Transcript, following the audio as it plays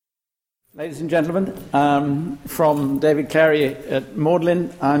Ladies and gentlemen, from David Clary at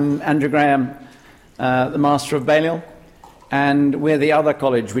Magdalen, I'm Andrew Graham, the Master of Balliol, and we're the other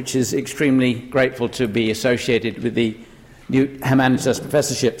college which is extremely grateful to be associated with the new Humanitas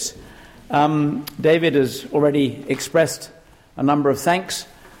professorships. David has already expressed a number of thanks,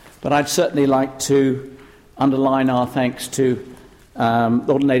 but I'd certainly like to underline our thanks to Lord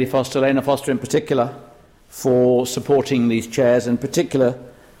and Lady Foster, Lena Foster in particular, for supporting these chairs, in particular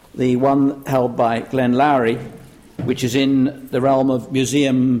the one held by Glenn Lowry, which is in the realm of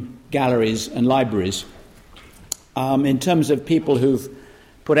museum galleries and libraries. In terms of people who've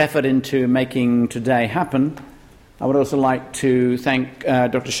put effort into making today happen, I would also like to thank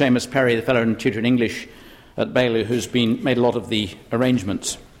Dr. Seamus Perry, the Fellow and Tutor in English at Balliol, who's made a lot of the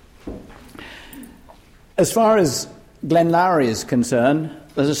arrangements. As far as Glenn Lowry is concerned,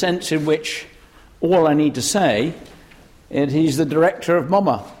 there's a sense in which all I need to say is he's the director of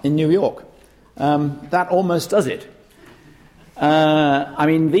MoMA in New York. That almost does it.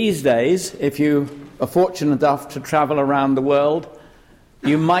 These days, if you are fortunate enough to travel around the world,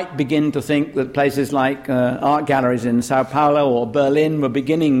 you might begin to think that places like art galleries in Sao Paulo or Berlin were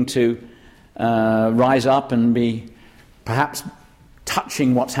beginning to rise up and be perhaps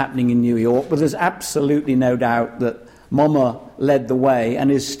touching what's happening in New York. But there's absolutely no doubt that MoMA led the way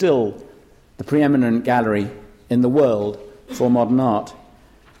and is still the preeminent gallery in the world for modern art.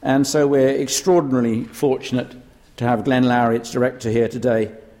 And so we're extraordinarily fortunate to have Glenn Lowry, its director, here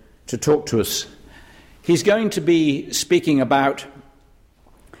today to talk to us. He's going to be speaking about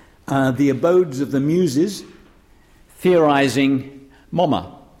the abodes of the muses, theorising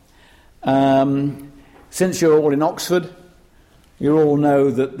MoMA. Since you're all in Oxford, you all know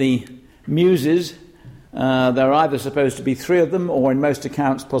that the muses, there are either supposed to be 3 of them, or in most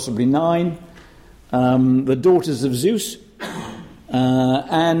accounts possibly 9, the daughters of Zeus,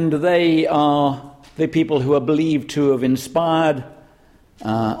 and they are the people who are believed to have inspired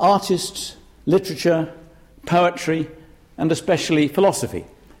artists, literature, poetry, and especially philosophy.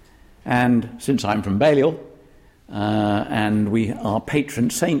 And since I'm from Balliol, and our patron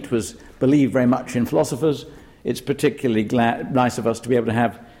saint was believed very much in philosophers, it's particularly nice of us to be able to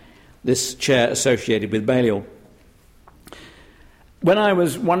have this chair associated with Balliol. When I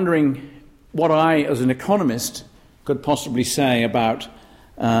was wondering what I, as an economist, could possibly say about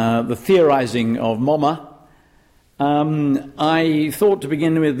the theorising of MoMA, I thought to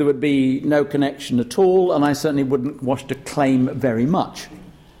begin with there would be no connection at all, and I certainly wouldn't want to claim very much.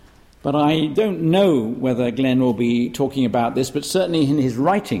 But I don't know whether Glenn will be talking about this, but certainly in his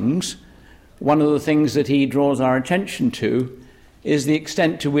writings, one of the things that he draws our attention to is the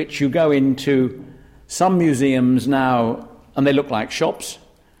extent to which you go into some museums now and they look like shops,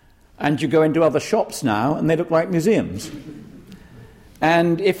 and you go into other shops now and they look like museums.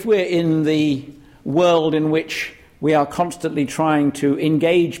 And if we're in the world in which we are constantly trying to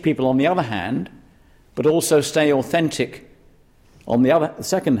engage people on the other hand, but also stay authentic on the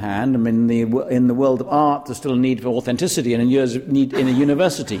second hand, in the world of art there's still a need for authenticity, and in a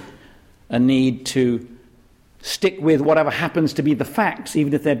university a need to stick with whatever happens to be the facts,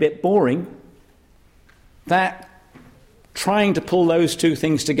 even if they're a bit boring, that trying to pull those two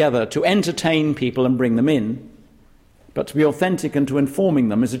things together, to entertain people and bring them in, but to be authentic and to informing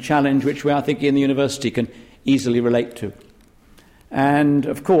them, is a challenge which we, I think, in the university can easily relate to. And,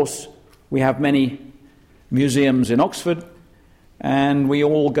 of course, we have many museums in Oxford, and we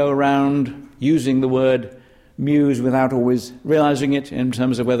all go around using the word muse without always realising it, in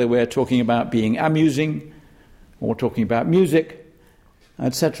terms of whether we're talking about being amusing or talking about music,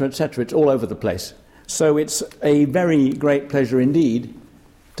 etc., etc. It's all over the place. So it's a very great pleasure indeed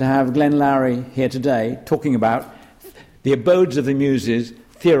to have Glenn Lowry here today talking about the abodes of the muses,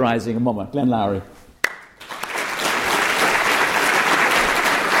 theorising MoMA. Glenn Lowry.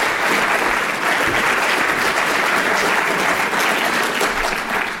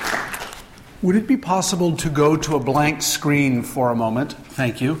 Would it be possible to go to a blank screen for a moment?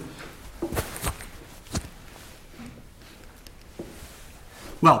 Thank you.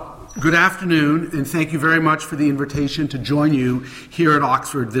 Well, good afternoon, and thank you very much for the invitation to join you here at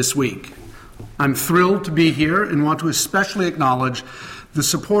Oxford this week. I'm thrilled to be here and want to especially acknowledge the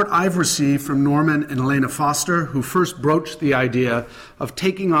support I've received from Norman and Elena Foster, who first broached the idea of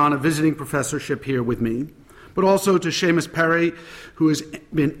taking on a visiting professorship here with me, but also to Seamus Perry, who has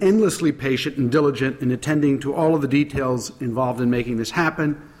been endlessly patient and diligent in attending to all of the details involved in making this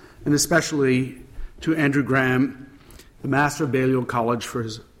happen, and especially to Andrew Graham, the Master of Balliol College, for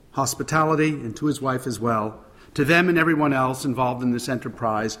his hospitality, and to his wife as well. To them and everyone else involved in this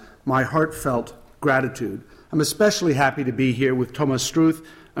enterprise, my heartfelt gratitude. I'm especially happy to be here with Thomas Struth,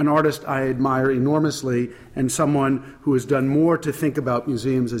 an artist I admire enormously and someone who has done more to think about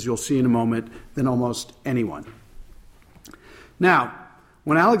museums, as you'll see in a moment, than almost anyone. Now,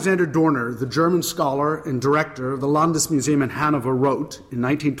 when Alexander Dorner, the German scholar and director of the Landesmuseum in Hanover, wrote in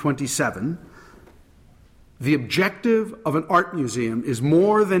 1927, "The objective of an art museum is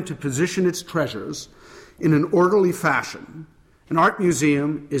more than to position its treasures in an orderly fashion. An art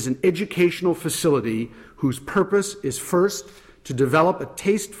museum is an educational facility whose purpose is first to develop a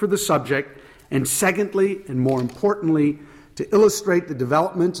taste for the subject, and secondly, and more importantly, to illustrate the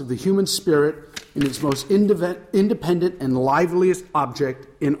developments of the human spirit in its most independent and liveliest object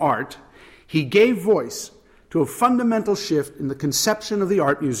in art. He gave voice to a fundamental shift in the conception of the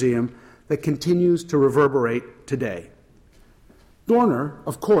art museum that continues to reverberate today." Dorner,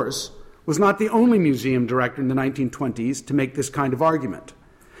 of course, was not the only museum director in the 1920s to make this kind of argument,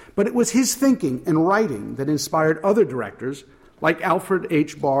 but it was his thinking and writing that inspired other directors, like Alfred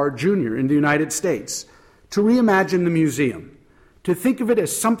H. Barr, Jr. in the United States, to reimagine the museum, to think of it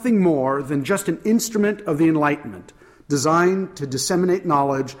as something more than just an instrument of the Enlightenment, designed to disseminate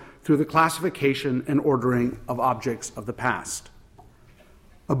knowledge through the classification and ordering of objects of the past.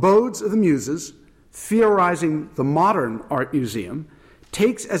 Abodes of the Muses, theorizing the modern art museum,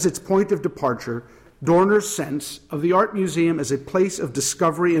 takes as its point of departure Dorner's sense of the art museum as a place of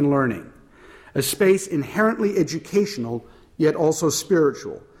discovery and learning, a space inherently educational yet also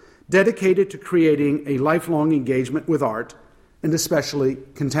spiritual, dedicated to creating a lifelong engagement with art, and especially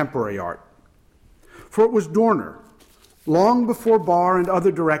contemporary art. For it was Dorner, long before Barr and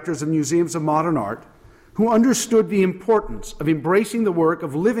other directors of museums of modern art, who understood the importance of embracing the work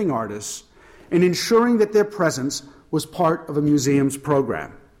of living artists and ensuring that their presence was part of a museum's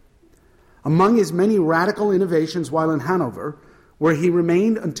program. Among his many radical innovations while in Hanover, where he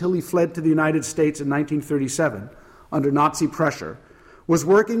remained until he fled to the United States in 1937 under Nazi pressure, was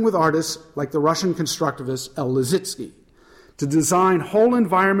working with artists like the Russian constructivist L. Lissitzky to design whole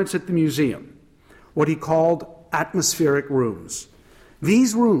environments at the museum, what he called atmospheric rooms.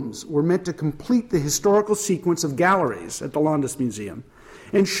 These rooms were meant to complete the historical sequence of galleries at the Landesmuseum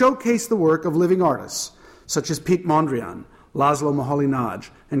and showcase the work of living artists such as Piet Mondrian, Laszlo Moholy-Nagy,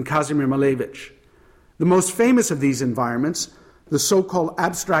 and Kazimir Malevich. The most famous of these environments, the so-called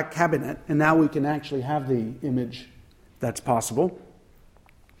abstract cabinet, and now we can actually have the image that's possible,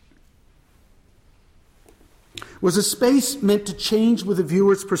 was a space meant to change with the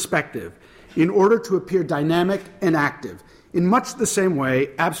viewer's perspective in order to appear dynamic and active, in much the same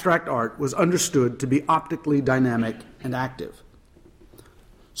way abstract art was understood to be optically dynamic and active.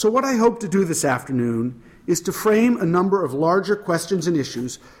 So what I hope to do this afternoon is to frame a number of larger questions and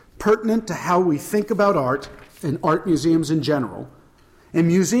issues pertinent to how we think about art and art museums in general, and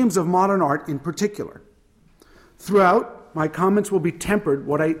museums of modern art in particular. Throughout, my comments will be tempered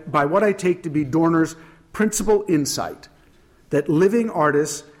by what I take to be Dorner's principal insight, that living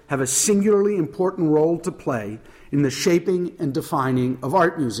artists have a singularly important role to play in the shaping and defining of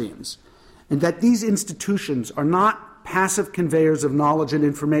art museums, and that these institutions are not passive conveyors of knowledge and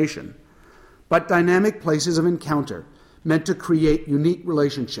information, but dynamic places of encounter meant to create unique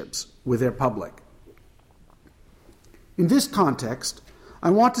relationships with their public. In this context, I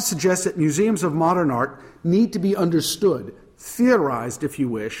want to suggest that museums of modern art need to be understood, theorized if you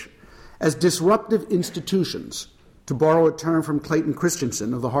wish, as disruptive institutions, to borrow a term from Clayton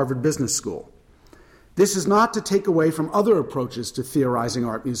Christensen of the Harvard Business School. This is not to take away from other approaches to theorizing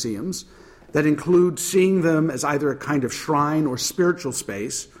art museums that include seeing them as either a kind of shrine or spiritual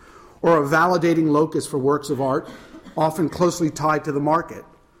space, or a validating locus for works of art, often closely tied to the market,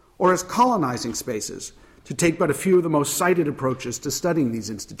 or as colonizing spaces, to take but a few of the most cited approaches to studying these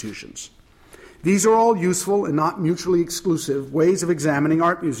institutions. These are all useful and not mutually exclusive ways of examining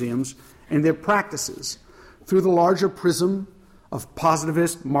art museums and their practices through the larger prism of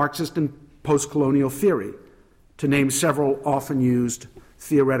positivist, Marxist, and post-colonial theory, to name several often used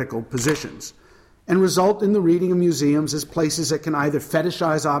theoretical positions, and result in the reading of museums as places that can either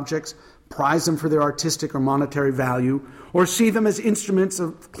fetishize objects, prize them for their artistic or monetary value, or see them as instruments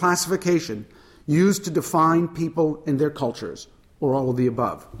of classification used to define people and their cultures, or all of the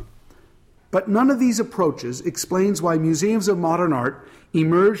above. But none of these approaches explains why museums of modern art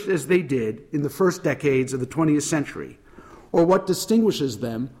emerged as they did in the first decades of the 20th century, or what distinguishes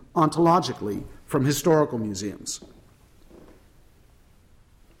them ontologically from historical museums.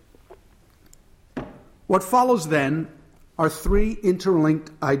 What follows then are three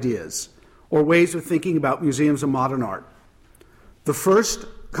interlinked ideas, or ways of thinking about museums of modern art. The first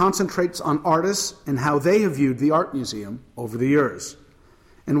concentrates on artists and how they have viewed the art museum over the years.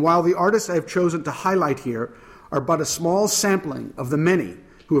 And while the artists I have chosen to highlight here are but a small sampling of the many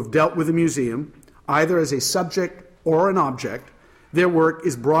who have dealt with a museum, either as a subject or an object, their work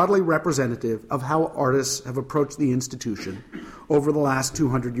is broadly representative of how artists have approached the institution over the last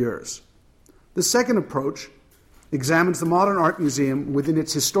 200 years. The second approach examines the modern art museum within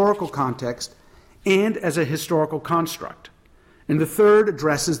its historical context and as a historical construct. And the third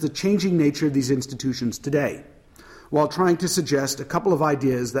addresses the changing nature of these institutions today, while trying to suggest a couple of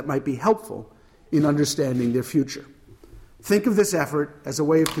ideas that might be helpful in understanding their future. Think of this effort as a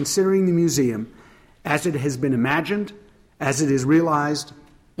way of considering the museum as it has been imagined, as it is realized,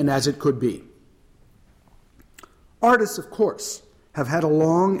 and as it could be. Artists, of course, have had a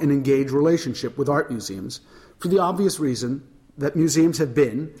long and engaged relationship with art museums for the obvious reason that museums have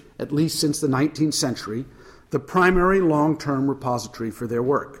been, at least since the 19th century, the primary long-term repository for their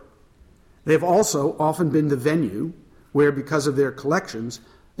work. They have also often been the venue where, because of their collections,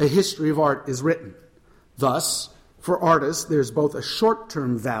 a history of art is written. Thus, for artists, there's both a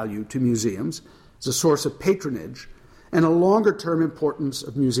short-term value to museums as a source of patronage and a longer-term importance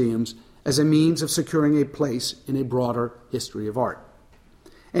of museums as a means of securing a place in a broader history of art.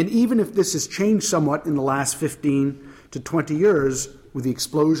 And even if this has changed somewhat in the last 15 to 20 years with the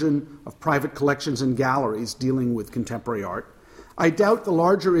explosion of private collections and galleries dealing with contemporary art, I doubt the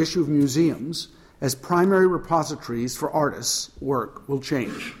larger issue of museums as primary repositories for artists' work will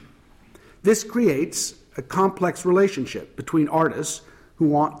change. This creates a complex relationship between artists who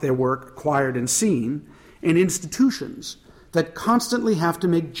want their work acquired and seen and institutions that constantly have to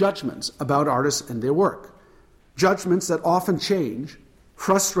make judgments about artists and their work, judgments that often change,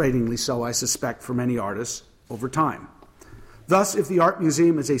 frustratingly so, I suspect, for many artists over time. Thus, if the art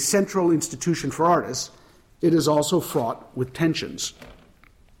museum is a central institution for artists, it is also fraught with tensions.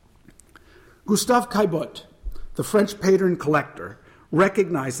 Gustave Caillebotte, the French painter and collector,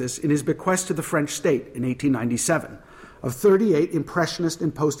 recognized this in his bequest to the French state in 1897 of 38 Impressionist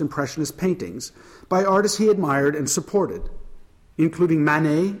and Post-Impressionist paintings by artists he admired and supported, including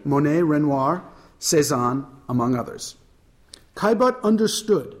Manet, Monet, Renoir, Cézanne, among others. Caillebotte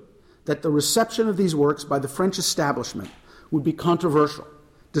understood that the reception of these works by the French establishment would be controversial,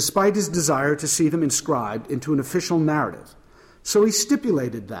 despite his desire to see them inscribed into an official narrative. So he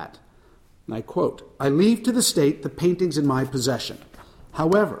stipulated that, and I quote, "I leave to the state the paintings in my possession.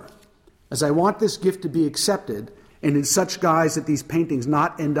 However, as I want this gift to be accepted, and in such guise that these paintings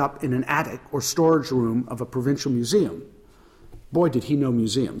not end up in an attic or storage room of a provincial museum," boy, did he know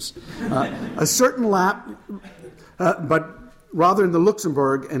museums, a certain but rather in the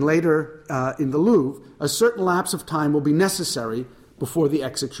Luxembourg and later in the Louvre, a certain lapse of time will be necessary before the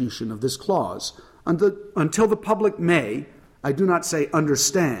execution of this clause, until the public may, I do not say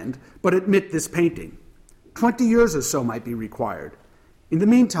understand, but admit this painting. 20 years or so might be required. In the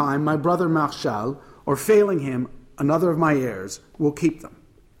meantime, my brother Marchal, or failing him, another of my heirs, will keep them.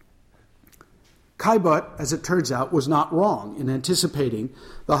 Caillebotte, as it turns out, was not wrong in anticipating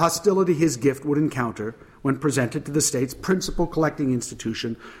the hostility his gift would encounter when presented to the state's principal collecting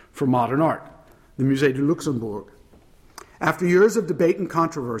institution for modern art, the Musée du Luxembourg. After years of debate and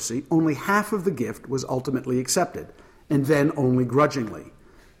controversy, only half of the gift was ultimately accepted, and then only grudgingly.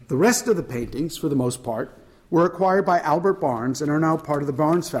 The rest of the paintings, for the most part, were acquired by Albert Barnes and are now part of the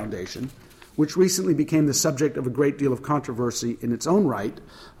Barnes Foundation, which recently became the subject of a great deal of controversy in its own right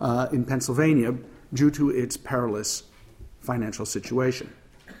in Pennsylvania due to its perilous financial situation.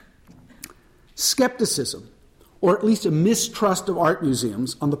 Skepticism, or at least a mistrust of art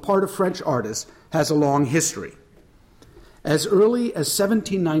museums on the part of French artists, has a long history. As early as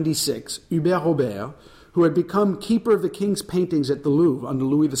 1796, Hubert Robert, who had become keeper of the king's paintings at the Louvre under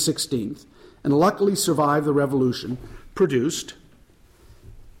Louis XVI, and luckily survived the Revolution, produced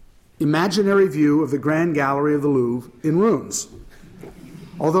Imaginary View of the Grand Gallery of the Louvre in runes.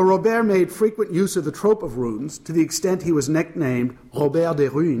 Although Robert made frequent use of the trope of runes, to the extent he was nicknamed Robert des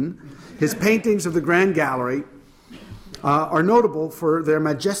Runes, his paintings of the Grand Gallery are notable for their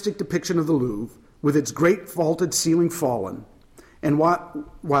majestic depiction of the Louvre, with its great vaulted ceiling fallen, and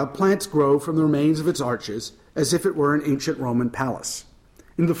while plants grow from the remains of its arches, as if it were an ancient Roman palace.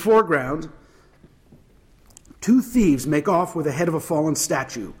 In the foreground, two thieves make off with the head of a fallen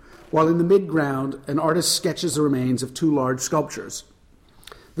statue, while in the midground, an artist sketches the remains of two large sculptures.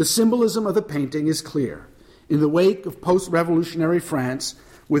 The symbolism of the painting is clear. In the wake of post-revolutionary France,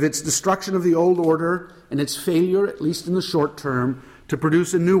 with its destruction of the old order and its failure, at least in the short term, to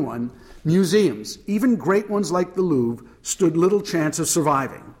produce a new one, museums, even great ones like the Louvre, stood little chance of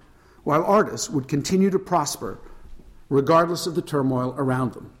surviving, while artists would continue to prosper regardless of the turmoil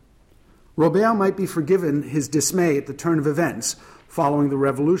around them. Robert might be forgiven his dismay at the turn of events following the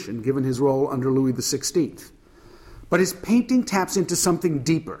Revolution, given his role under Louis XVI. But his painting taps into something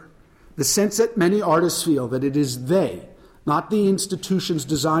deeper, the sense that many artists feel that it is they, not the institutions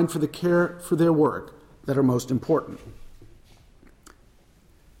designed for the care for their work, that are most important.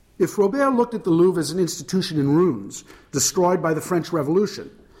 If Robert looked at the Louvre as an institution in ruins, destroyed by the French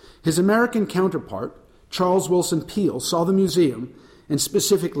Revolution, his American counterpart, Charles Willson Peale, saw the museum, and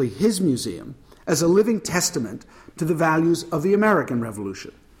specifically his museum, as a living testament to the values of the American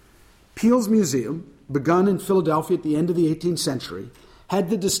Revolution. Peale's museum, begun in Philadelphia at the end of the 18th century, had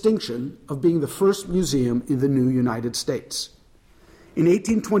the distinction of being the first museum in the new United States. In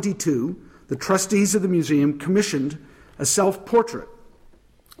 1822, the trustees of the museum commissioned a self-portrait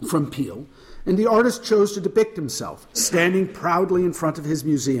from Peale, and the artist chose to depict himself standing proudly in front of his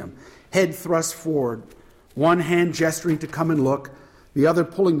museum, head thrust forward, one hand gesturing to come and look, the other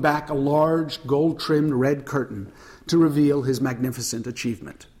pulling back a large gold-trimmed red curtain to reveal his magnificent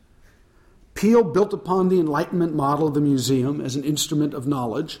achievement. Peale built upon the Enlightenment model of the museum as an instrument of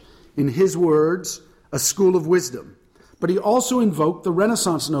knowledge, in his words, a school of wisdom, but he also invoked the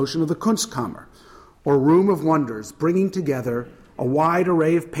Renaissance notion of the Kunstkammer, or room of wonders, bringing together a wide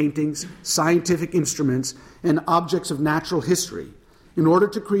array of paintings, scientific instruments, and objects of natural history in order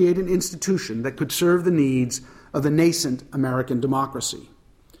to create an institution that could serve the needs of the nascent American democracy.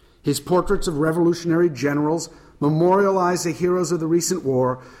 His portraits of revolutionary generals memorialized the heroes of the recent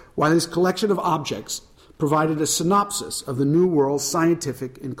war, while his collection of objects provided a synopsis of the New World's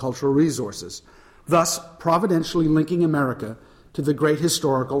scientific and cultural resources, thus providentially linking America to the great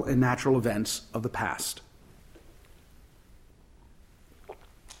historical and natural events of the past.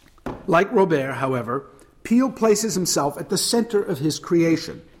 Like Robert, however, Peale places himself at the center of his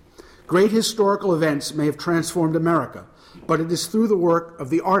creation. Great historical events may have transformed America, but it is through the work of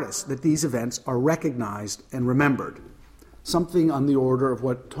the artist that these events are recognized and remembered. Something on the order of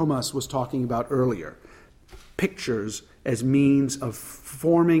what Thomas was talking about earlier. Pictures as means of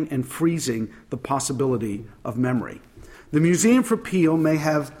forming and freezing the possibility of memory. The Museum for Peale may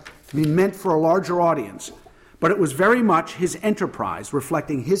have been meant for a larger audience, but it was very much his enterprise,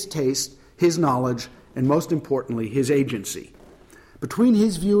 reflecting his taste, his knowledge, and most importantly, his agency. Between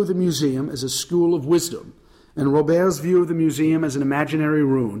his view of the museum as a school of wisdom and Robert's view of the museum as an imaginary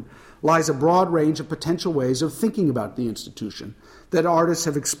ruin lies a broad range of potential ways of thinking about the institution that artists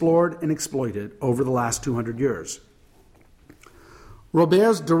have explored and exploited over the last 200 years.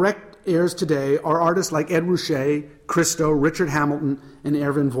 Robert's direct heirs today are artists like Ed Ruscha, Christo, Richard Hamilton, and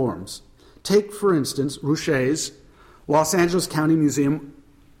Erwin Worms. Take, for instance, Ruscha's Los Angeles County Museum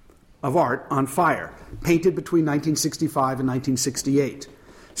of Art on Fire, painted between 1965 and 1968.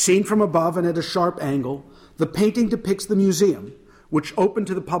 Seen from above and at a sharp angle, the painting depicts the museum, which opened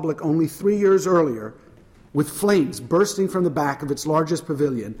to the public only 3 years earlier, with flames bursting from the back of its largest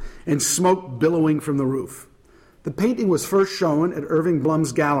pavilion and smoke billowing from the roof. The painting was first shown at Irving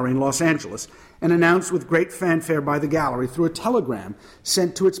Blum's gallery in Los Angeles and announced with great fanfare by the gallery through a telegram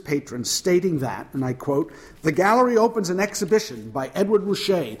sent to its patrons stating that, and I quote, "The gallery opens an exhibition by Edward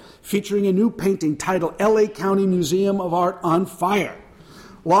Ruscha featuring a new painting titled L.A. County Museum of Art on Fire.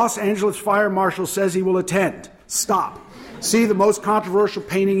 Los Angeles Fire Marshal says he will attend. Stop. See the most controversial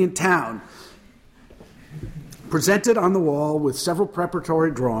painting in town." Presented on the wall with several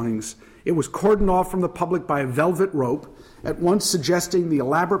preparatory drawings, it was cordoned off from the public by a velvet rope, at once suggesting the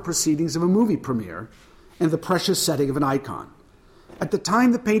elaborate proceedings of a movie premiere and the precious setting of an icon. At the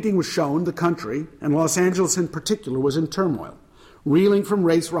time the painting was shown, the country, and Los Angeles in particular, was in turmoil, reeling from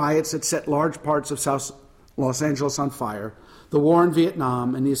race riots that set large parts of South Los Angeles on fire, the war in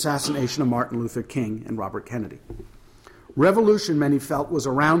Vietnam, and the assassination of Martin Luther King and Robert Kennedy. Revolution, many felt, was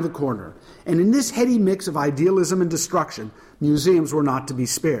around the corner, and in this heady mix of idealism and destruction, museums were not to be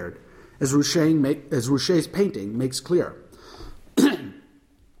spared, as Ruscha's painting makes clear.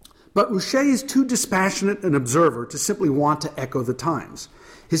 But Ruscha is too dispassionate an observer to simply want to echo the times.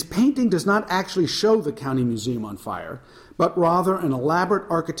 His painting does not actually show the county museum on fire, but rather an elaborate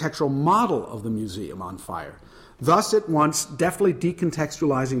architectural model of the museum on fire, thus at once deftly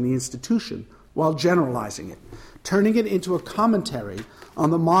decontextualizing the institution while generalizing it, turning it into a commentary on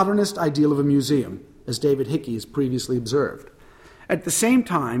the modernist ideal of a museum, as David Hickey has previously observed. At the same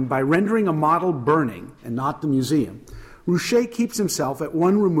time, by rendering a model burning and not the museum, Ruscha keeps himself at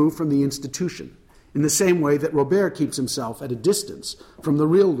one remove from the institution, in the same way that Robert keeps himself at a distance from the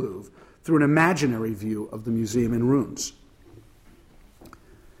real Louvre through an imaginary view of the museum in ruins.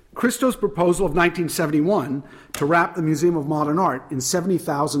 Christo's proposal of 1971 to wrap the Museum of Modern Art in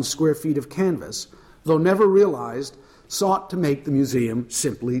 70,000 square feet of canvas, though never realized, sought to make the museum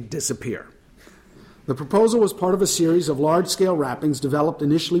simply disappear. The proposal was part of a series of large-scale wrappings developed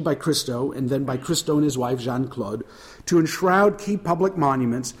initially by Christo and then by Christo and his wife Jeanne-Claude to enshroud key public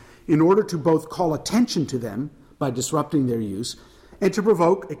monuments in order to both call attention to them by disrupting their use and to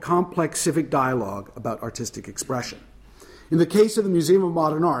provoke a complex civic dialogue about artistic expression. In the case of the Museum of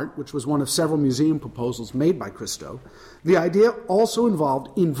Modern Art, which was one of several museum proposals made by Christo, the idea also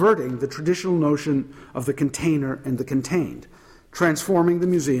involved inverting the traditional notion of the container and the contained, transforming the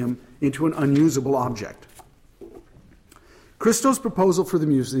museum into an unusable object. Christo's proposal for the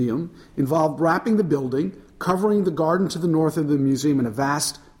museum involved wrapping the building, covering the garden to the north of the museum in a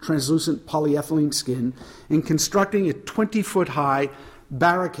vast, translucent polyethylene skin, and constructing a 20-foot-high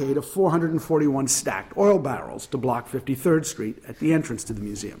barricade of 441 stacked oil barrels to block 53rd Street at the entrance to the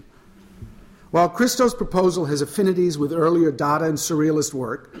museum. While Christo's proposal has affinities with earlier Dada and Surrealist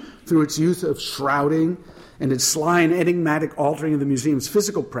work through its use of shrouding and its sly and enigmatic altering of the museum's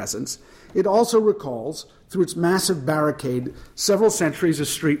physical presence, it also recalls, through its massive barricade, several centuries of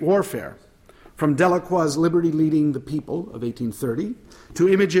street warfare, from Delacroix's Liberty Leading the People of 1830 to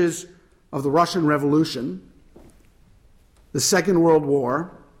images of the Russian Revolution, the Second World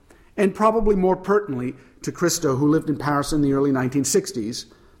War, and probably more pertinently to Christo, who lived in Paris in the early 1960s,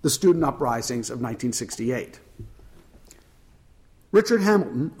 the student uprisings of 1968. Richard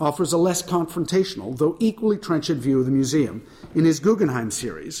Hamilton offers a less confrontational, though equally trenchant view of the museum in his Guggenheim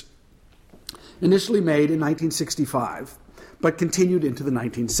series, initially made in 1965, but continued into the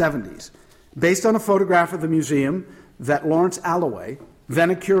 1970s. Based on a photograph of the museum that Lawrence Alloway, then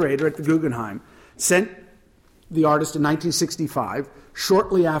a curator at the Guggenheim, sent the artist in 1965,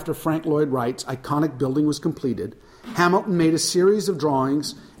 shortly after Frank Lloyd Wright's iconic building was completed, Hamilton made a series of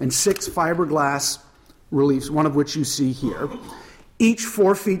drawings and 6 fiberglass reliefs, one of which you see here, each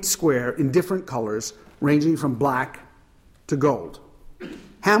 4 feet square in different colors, ranging from black to gold.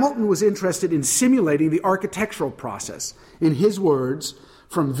 Hamilton was interested in simulating the architectural process, in his words,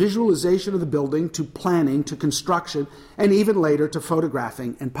 from visualization of the building to planning to construction, and even later to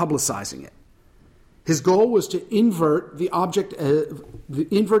photographing and publicizing it. His goal was to invert the object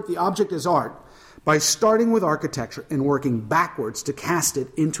as art by starting with architecture and working backwards to cast it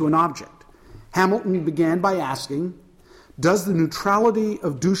into an object. Hamilton began by asking, does the neutrality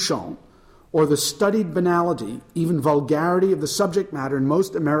of Duchamp or the studied banality, even vulgarity of the subject matter in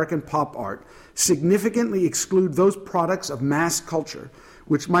most American pop art significantly exclude those products of mass culture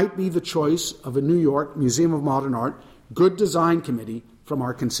which might be the choice of a New York Museum of Modern Art Good Design Committee from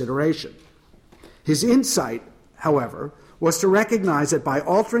our consideration? His insight, however, was to recognize that by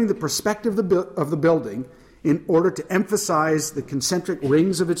altering the perspective of the building in order to emphasize the concentric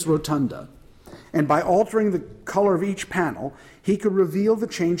rings of its rotunda, and by altering the color of each panel, he could reveal the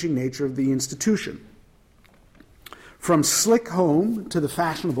changing nature of the institution. From slick home to the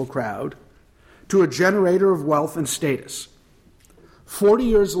fashionable crowd, to a generator of wealth and status. 40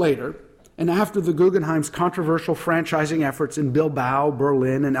 years later, and after the Guggenheim's controversial franchising efforts in Bilbao,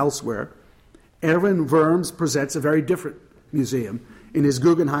 Berlin, and elsewhere, Erwin Wurms presents a very different museum in his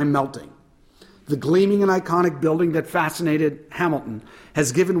Guggenheim Melting. The gleaming and iconic building that fascinated Hamilton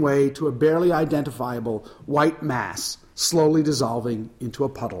has given way to a barely identifiable white mass slowly dissolving into a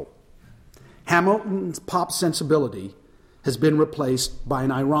puddle. Hamilton's pop sensibility has been replaced by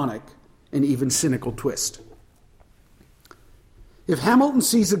an ironic and even cynical twist. If Hamilton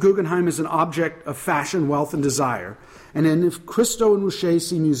sees the Guggenheim as an object of fashion, wealth, and desire, and if Christo and Rouchet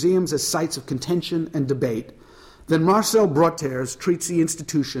see museums as sites of contention and debate, then Marcel Brotteers treats the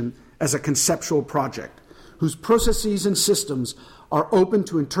institution as a conceptual project, whose processes and systems are open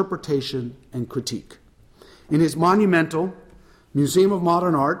to interpretation and critique. In his monumental Museum of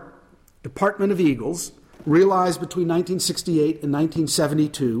Modern Art, Department of Eagles, realized between 1968 and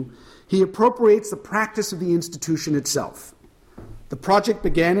 1972, he appropriates the practice of the institution itself. The project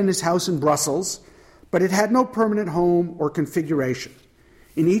began in his house in Brussels, but it had no permanent home or configuration.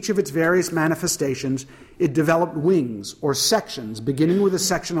 In each of its various manifestations, it developed wings or sections, beginning with a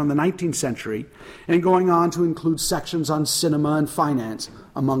section on the 19th century and going on to include sections on cinema and finance,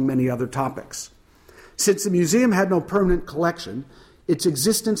 among many other topics. Since the museum had no permanent collection, its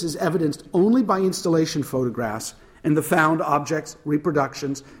existence is evidenced only by installation photographs and the found objects,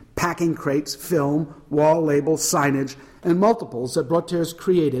 reproductions, packing crates, film, wall labels, signage, and multiples that Brotteers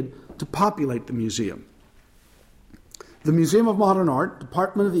created to populate the museum. The Museum of Modern Art,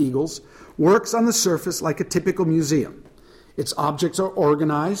 Department of Eagles, works on the surface like a typical museum. Its objects are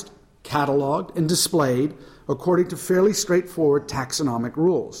organized, cataloged, and displayed according to fairly straightforward taxonomic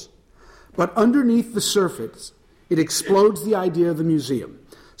rules. But underneath the surface, it explodes the idea of the museum,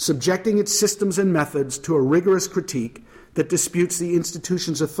 subjecting its systems and methods to a rigorous critique that disputes the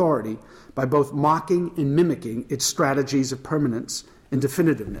institution's authority by both mocking and mimicking its strategies of permanence and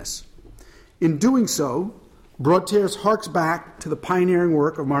definitiveness. In doing so, Brottiers harks back to the pioneering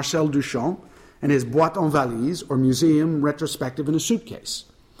work of Marcel Duchamp and his Boîte en valise, or museum retrospective in a suitcase,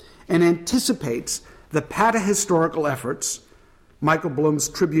 and anticipates the patahistorical efforts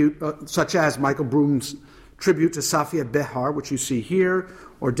such as Michael Bloom's tribute to Safia Behar, which you see here,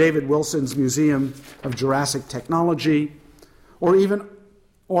 or David Wilson's Museum of Jurassic Technology, or even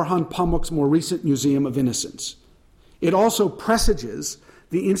Orhan Pamuk's more recent Museum of Innocence. It also presages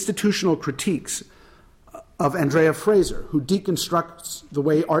the institutional critiques of Andrea Fraser, who deconstructs the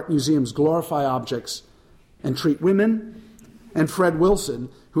way art museums glorify objects and treat women, and Fred Wilson,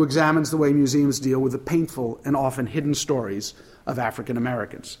 who examines the way museums deal with the painful and often hidden stories of African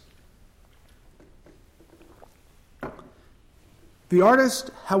Americans. The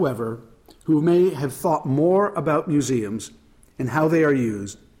artist, however, who may have thought more about museums and how they are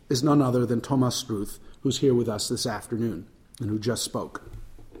used is none other than Thomas Struth, who's here with us this afternoon and who just spoke.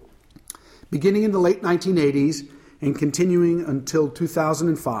 Beginning in the late 1980s and continuing until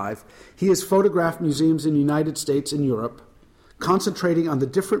 2005, he has photographed museums in the United States and Europe, concentrating on the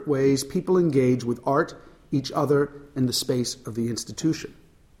different ways people engage with art, each other, and the space of the institution.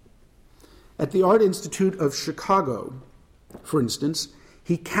 At the Art Institute of Chicago, for instance,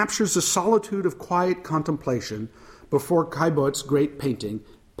 he captures the solitude of quiet contemplation before Caillebott's great painting,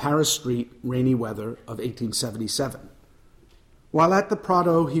 Paris Street, Rainy Weather, of 1877. While at the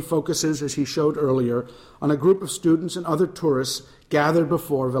Prado, he focuses, as he showed earlier, on a group of students and other tourists gathered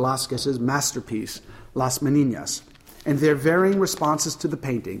before Velázquez's masterpiece, Las Meninas, and their varying responses to the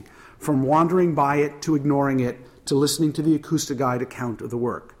painting, from wandering by it to ignoring it to listening to the acoustic guide account of the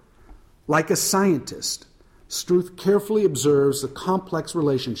work. Like a scientist, Struth carefully observes the complex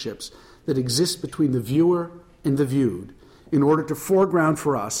relationships that exist between the viewer and the viewed in order to foreground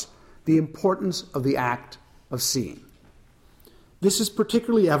for us the importance of the act of seeing. This is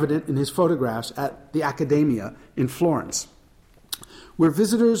particularly evident in his photographs at the Accademia in Florence, where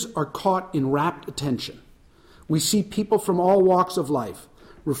visitors are caught in rapt attention. We see people from all walks of life,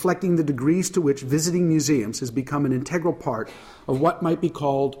 reflecting the degrees to which visiting museums has become an integral part of what might be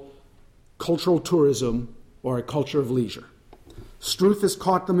called cultural tourism or a culture of leisure. Struth has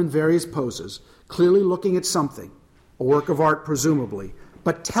caught them in various poses, clearly looking at something, a work of art presumably,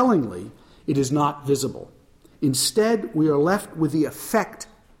 but tellingly, it is not visible. Instead, we are left with the effect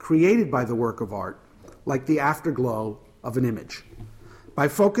created by the work of art, like the afterglow of an image. By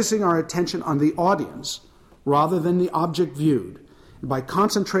focusing our attention on the audience rather than the object viewed, and by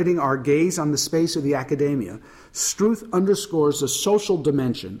concentrating our gaze on the space of the Accademia, Struth underscores the social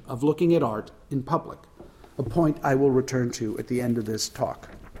dimension of looking at art in public, a point I will return to at the end of this talk.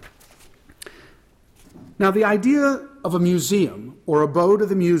 Now, the idea of a museum or abode of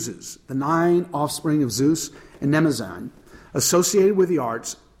the muses, the 9 offspring of Zeus and Mnemosyne, associated with the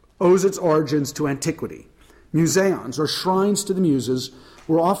arts, owes its origins to antiquity. Museons, or shrines to the muses,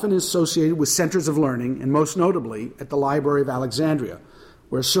 were often associated with centers of learning, and most notably at the Library of Alexandria,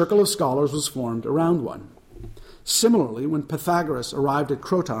 where a circle of scholars was formed around one. Similarly, when Pythagoras arrived at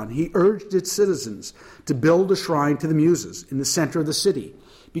Croton, he urged its citizens to build a shrine to the muses in the center of the city,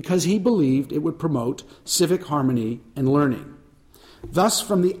 because he believed it would promote civic harmony and learning. Thus,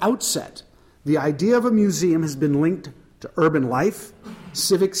 from the outset, the idea of a museum has been linked to urban life,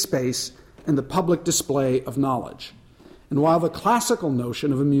 civic space, and the public display of knowledge. And while the classical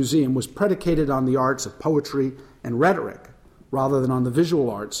notion of a museum was predicated on the arts of poetry and rhetoric, rather than on the visual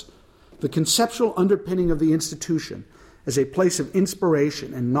arts, the conceptual underpinning of the institution as a place of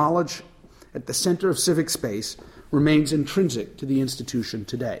inspiration and knowledge at the center of civic space remains intrinsic to the institution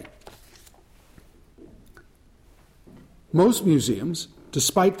today. Most museums,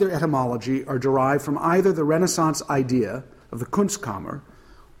 despite their etymology, are derived from either the Renaissance idea of the Kunstkammer,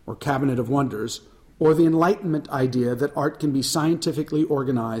 or Cabinet of Wonders, or the Enlightenment idea that art can be scientifically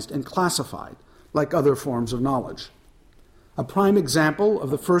organized and classified, like other forms of knowledge. A prime example of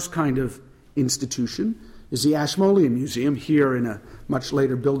the first kind of institution is the Ashmolean Museum, here in a much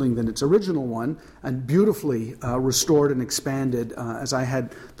later building than its original one, and beautifully restored and expanded, as I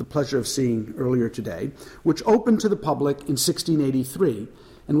had the pleasure of seeing earlier today, which opened to the public in 1683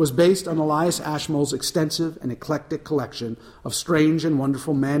 and was based on Elias Ashmole's extensive and eclectic collection of strange and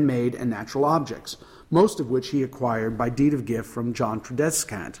wonderful man-made and natural objects, most of which he acquired by deed of gift from John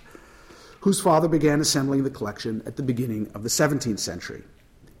Tredescant, whose father began assembling the collection at the beginning of the 17th century.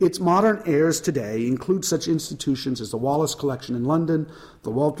 Its modern heirs today include such institutions as the Wallace Collection in London,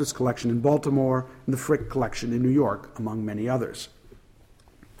 the Walters Collection in Baltimore, and the Frick Collection in New York, among many others.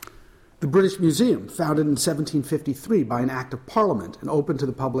 The British Museum, founded in 1753 by an Act of Parliament and opened to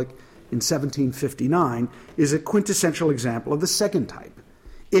the public in 1759, is a quintessential example of the second type.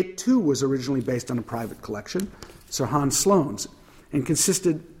 It, too, was originally based on a private collection, Sir Hans Sloane's, and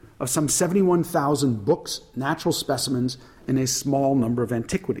consisted of some 71,000 books, natural specimens, and a small number of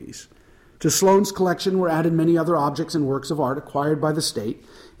antiquities. To Sloane's collection were added many other objects and works of art acquired by the state,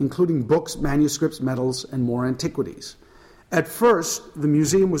 including books, manuscripts, medals, and more antiquities. At first, the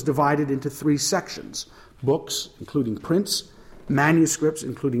museum was divided into 3 sections: books, including prints, manuscripts,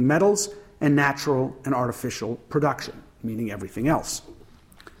 including medals, and natural and artificial production, meaning everything else.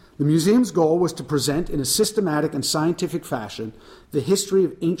 The museum's goal was to present in a systematic and scientific fashion the history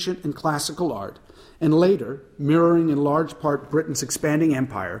of ancient and classical art, and later, mirroring in large part Britain's expanding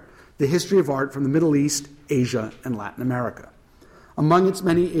empire, the history of art from the Middle East, Asia, and Latin America. Among its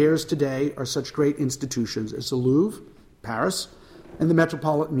many heirs today are such great institutions as the Louvre, Paris, and the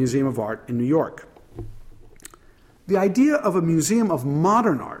Metropolitan Museum of Art in New York. The idea of a museum of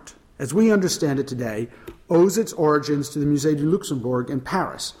modern art, as we understand it today, owes its origins to the Musée du Luxembourg in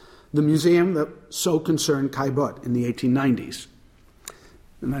Paris, the museum that so concerned Caillebotte in the 1890s.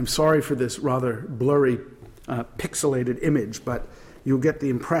 And I'm sorry for this rather blurry, pixelated image, but you'll get the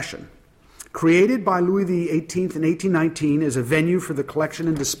impression. Created by Louis XVIII in 1819 as a venue for the collection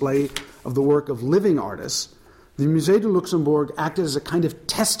and display of the work of living artists, the Musée du Luxembourg acted as a kind of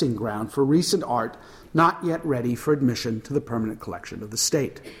testing ground for recent art not yet ready for admission to the permanent collection of the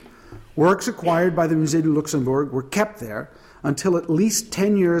state. Works acquired by the Musée du Luxembourg were kept there until at least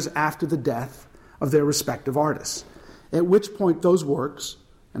 10 years after the death of their respective artists, at which point those works,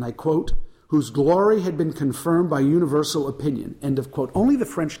 and I quote, whose glory had been confirmed by universal opinion, end of quote. Only the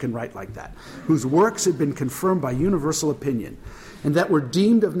French can write like that. Whose works had been confirmed by universal opinion, and that were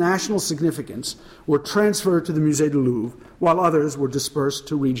deemed of national significance, were transferred to the Musée du Louvre, while others were dispersed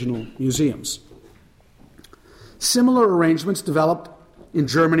to regional museums. Similar arrangements developed in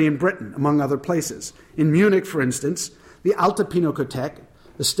Germany and Britain, among other places. In Munich, for instance, the Alte Pinakothek,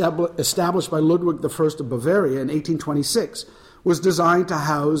 established by Ludwig I of Bavaria in 1826, was designed to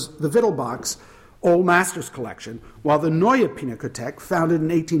house the Wittelbach's Old Masters collection, while the Neue Pinakothek, founded in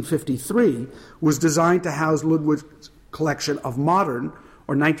 1853, was designed to house Ludwig's collection of modern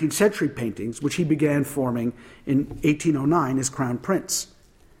or 19th century paintings, which he began forming in 1809 as Crown Prince.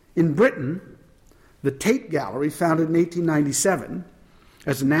 In Britain, the Tate Gallery, founded in 1897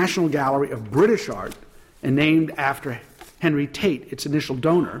 as a National Gallery of British Art and named after Henry Tate, its initial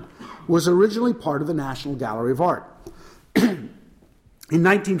donor, was originally part of the National Gallery of Art. In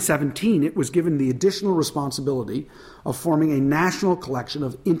 1917, it was given the additional responsibility of forming a national collection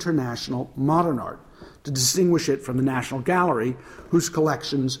of international modern art to distinguish it from the National Gallery, whose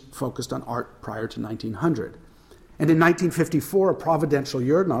collections focused on art prior to 1900. And in 1954, a providential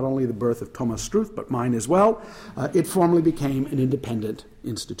year, not only the birth of Thomas Struth, but mine as well, it formally became an independent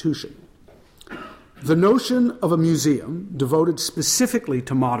institution. The notion of a museum devoted specifically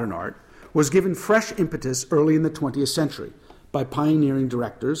to modern art was given fresh impetus early in the 20th century by pioneering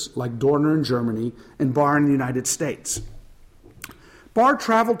directors like Dorner in Germany and Barr in the United States. Barr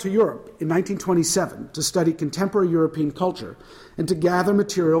traveled to Europe in 1927 to study contemporary European culture and to gather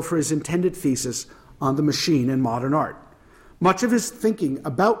material for his intended thesis on the machine in modern art. Much of his thinking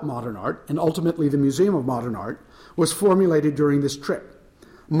about modern art, and ultimately the Museum of Modern Art, was formulated during this trip.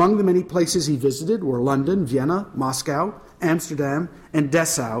 Among the many places he visited were London, Vienna, Moscow, Amsterdam, and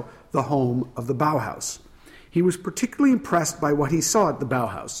Dessau, the home of the Bauhaus. He was particularly impressed by what he saw at the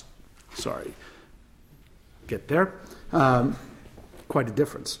Bauhaus. Quite a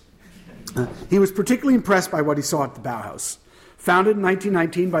difference. He was particularly impressed by what he saw at the Bauhaus. Founded in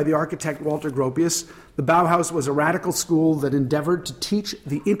 1919 by the architect Walter Gropius, the Bauhaus was a radical school that endeavored to teach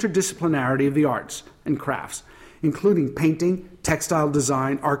the interdisciplinarity of the arts and crafts, including painting, textile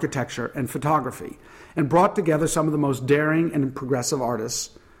design, architecture, and photography, and brought together some of the most daring and progressive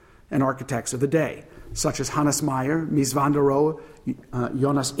artists and architects of the day, such as Hannes Meyer, Mies van der Rohe,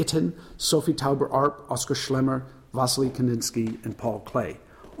 Jonas Itten, Sophie Tauber-Arp, Oskar Schlemmer, Vasily Kandinsky, and Paul Klee,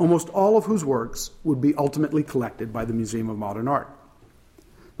 almost all of whose works would be ultimately collected by the Museum of Modern Art.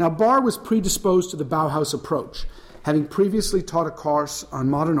 Now, Barr was predisposed to the Bauhaus approach, having previously taught a course on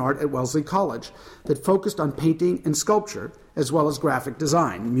modern art at Wellesley College that focused on painting and sculpture, as well as graphic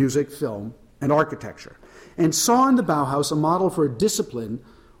design, music, film, and architecture, and saw in the Bauhaus a model for a discipline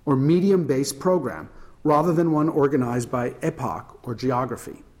or medium-based program, rather than one organized by epoch or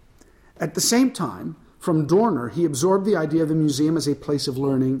geography. At the same time, from Dorner, he absorbed the idea of the museum as a place of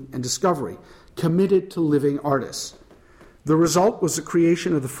learning and discovery, committed to living artists. The result was the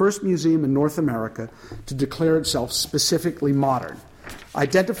creation of the first museum in North America to declare itself specifically modern,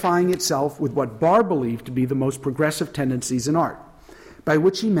 identifying itself with what Barr believed to be the most progressive tendencies in art, by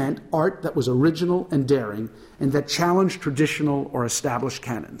which he meant art that was original and daring and that challenged traditional or established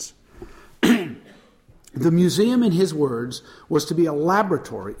canons. The museum, in his words, was to be a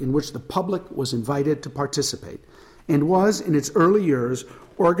laboratory in which the public was invited to participate and was, in its early years,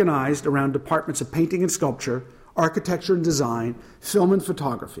 organized around departments of painting and sculpture, architecture and design, film and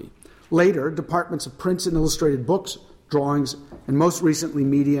photography. Later, departments of prints and illustrated books, drawings, and most recently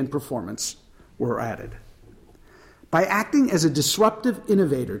media and performance were added. By acting as a disruptive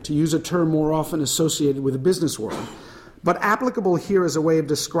innovator, to use a term more often associated with the business world, but applicable here as a way of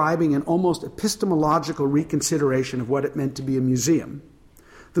describing an almost epistemological reconsideration of what it meant to be a museum,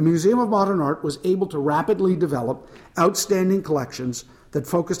 the Museum of Modern Art was able to rapidly develop outstanding collections that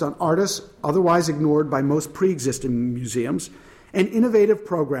focused on artists otherwise ignored by most pre-existing museums, and innovative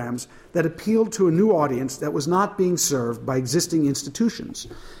programs that appealed to a new audience that was not being served by existing institutions,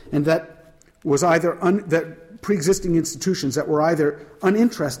 and that was either pre-existing institutions that were either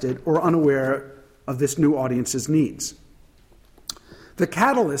uninterested or unaware of this new audience's needs. The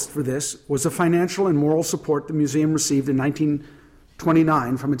catalyst for this was the financial and moral support the museum received in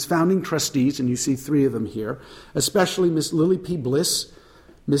 1929 from its founding trustees, and you see three of them here, especially Miss Lily P. Bliss,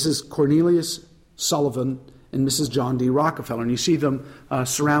 Mrs. Cornelius Sullivan, and Mrs. John D. Rockefeller, and you see them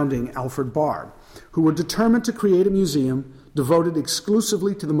surrounding Alfred Barr, who were determined to create a museum devoted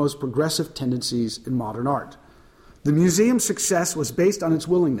exclusively to the most progressive tendencies in modern art. The museum's success was based on its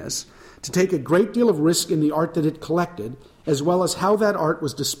willingness to take a great deal of risk in the art that it collected, as well as how that art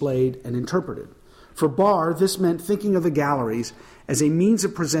was displayed and interpreted. For Barr, this meant thinking of the galleries as a means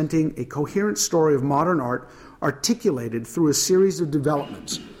of presenting a coherent story of modern art articulated through a series of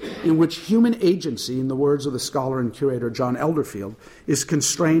developments in which human agency, in the words of the scholar and curator John Elderfield, is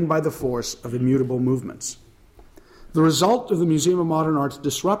constrained by the force of immutable movements. The result of the Museum of Modern Art's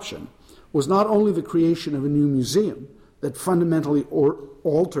disruption was not only the creation of a new museum that fundamentally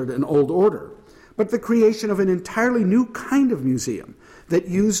altered an old order, but the creation of an entirely new kind of museum that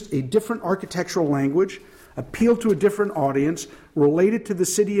used a different architectural language, appealed to a different audience, related to the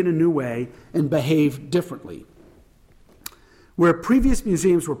city in a new way, and behaved differently. Where previous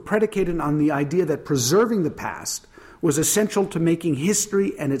museums were predicated on the idea that preserving the past was essential to making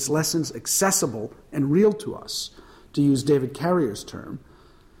history and its lessons accessible and real to us, to use David Carrier's term,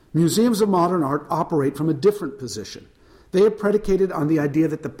 museums of modern art operate from a different position. They are predicated on the idea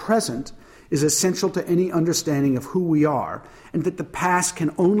that the present is essential to any understanding of who we are, and that the past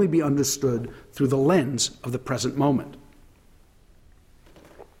can only be understood through the lens of the present moment.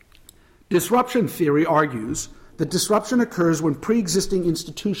 Disruption theory argues that disruption occurs when pre-existing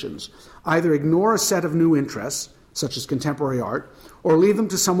institutions either ignore a set of new interests, such as contemporary art, or leave them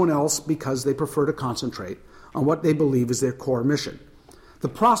to someone else because they prefer to concentrate on what they believe is their core mission. The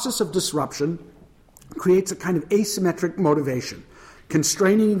process of disruption creates a kind of asymmetric motivation,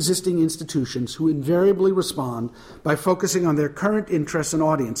 constraining existing institutions who invariably respond by focusing on their current interests and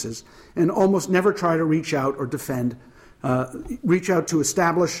audiences and almost never try to reach out to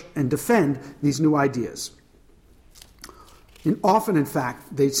establish and defend these new ideas. And often, in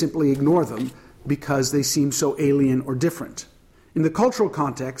fact, they simply ignore them because they seem so alien or different. In the cultural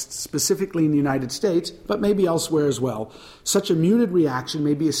context, specifically in the United States, but maybe elsewhere as well, such a muted reaction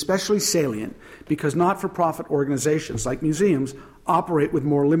may be especially salient because not-for-profit organizations like museums operate with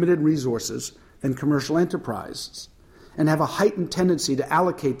more limited resources than commercial enterprises and have a heightened tendency to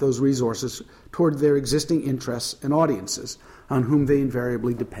allocate those resources toward their existing interests and audiences on whom they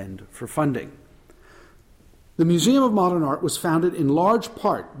invariably depend for funding. The Museum of Modern Art was founded in large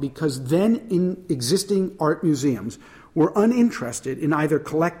part because then existing art museums were uninterested in either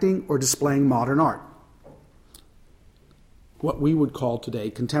collecting or displaying modern art, what we would call today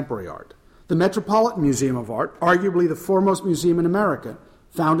contemporary art. The Metropolitan Museum of Art, arguably the foremost museum in America,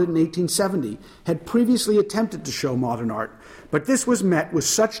 founded in 1870, had previously attempted to show modern art, but this was met with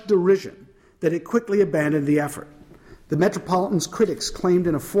such derision that it quickly abandoned the effort. The Metropolitan's critics claimed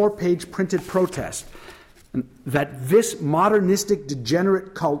in a 4-page printed protest that this modernistic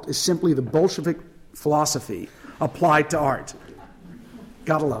degenerate cult is simply the Bolshevik philosophy applied to art.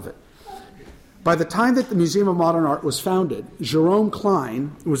 Gotta love it. By the time that the Museum of Modern Art was founded, Jerome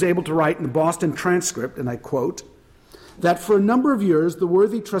Klein was able to write in the Boston Transcript, and I quote, that for a number of years, the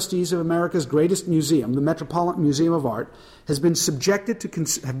worthy trustees of America's greatest museum, the Metropolitan Museum of Art, have been subjected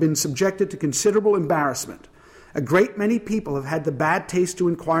to considerable embarrassment. A great many people have had the bad taste to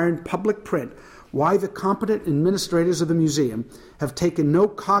inquire in public print why the competent administrators of the museum have taken no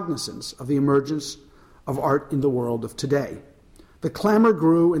cognizance of the emergence of art in the world of today. The clamor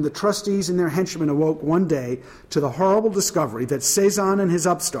grew, and the trustees and their henchmen awoke one day to the horrible discovery that Cézanne and his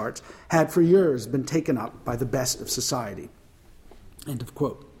upstarts had for years been taken up by the best of society. End of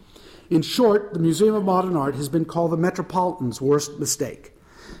quote. In short, the Museum of Modern Art has been called the Metropolitan's worst mistake,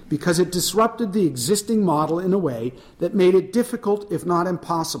 because it disrupted the existing model in a way that made it difficult, if not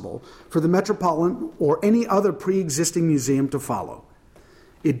impossible, for the Metropolitan or any other pre-existing museum to follow.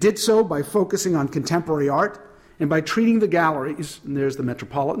 It did so by focusing on contemporary art and by treating the galleries, and there's the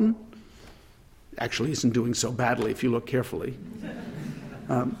Metropolitan, actually isn't doing so badly if you look carefully.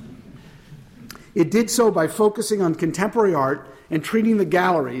 It did so by focusing on contemporary art and treating the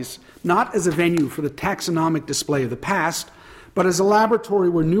galleries not as a venue for the taxonomic display of the past, but as a laboratory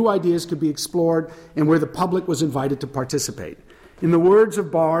where new ideas could be explored and where the public was invited to participate. In the words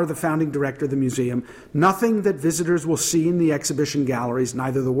of Barr, the founding director of the museum, nothing that visitors will see in the exhibition galleries,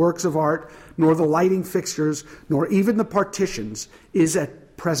 neither the works of art, nor the lighting fixtures, nor even the partitions, is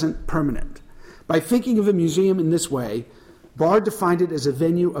at present permanent. By thinking of the museum in this way, Barr defined it as a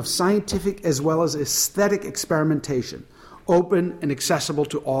venue of scientific as well as aesthetic experimentation, open and accessible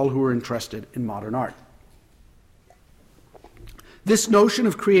to all who are interested in modern art. This notion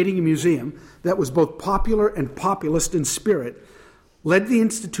of creating a museum that was both popular and populist in spirit led the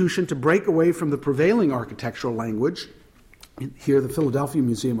institution to break away from the prevailing architectural language, here the Philadelphia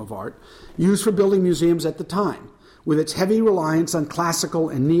Museum of Art, used for building museums at the time, with its heavy reliance on classical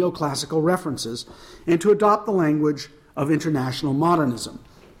and neoclassical references, and to adopt the language of international modernism.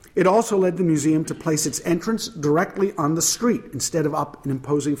 It also led the museum to place its entrance directly on the street instead of up an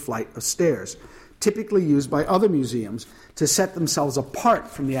imposing flight of stairs, typically used by other museums to set themselves apart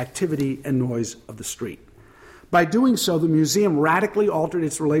from the activity and noise of the street. By doing so, the museum radically altered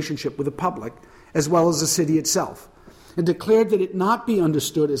its relationship with the public, as well as the city itself, and declared that it not be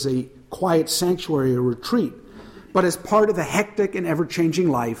understood as a quiet sanctuary or retreat, but as part of the hectic and ever-changing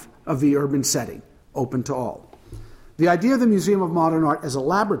life of the urban setting, open to all. The idea of the Museum of Modern Art as a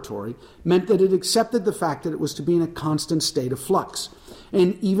laboratory meant that it accepted the fact that it was to be in a constant state of flux,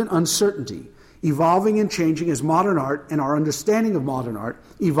 and even uncertainty, evolving and changing as modern art and our understanding of modern art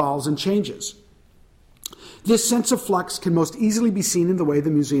evolves and changes. This sense of flux can most easily be seen in the way the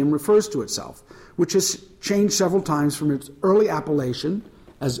museum refers to itself, which has changed several times from its early appellation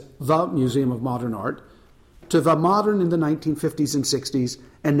as the Museum of Modern Art to the Modern in the 1950s and 60s,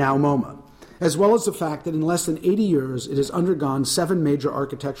 and now MoMA, as well as the fact that in less than 80 years it has undergone 7 major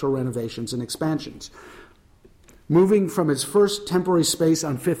architectural renovations and expansions, moving from its first temporary space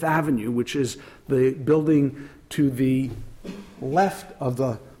on Fifth Avenue, which is the building to the left of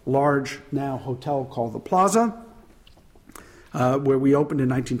the large now hotel called the Plaza, where we opened in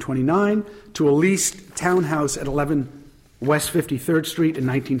 1929, to a leased townhouse at 11 West 53rd Street in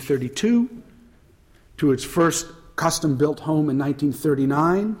 1932, to its first custom-built home in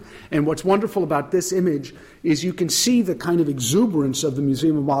 1939. And what's wonderful about this image is you can see the kind of exuberance of the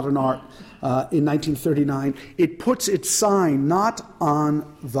Museum of Modern Art in 1939. It puts its sign not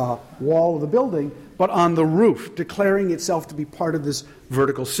on the wall of the building, but on the roof, declaring itself to be part of this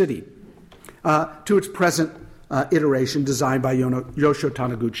vertical city, to its present iteration designed by Yoshio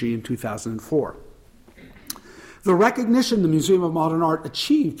Taniguchi in 2004. The recognition the Museum of Modern Art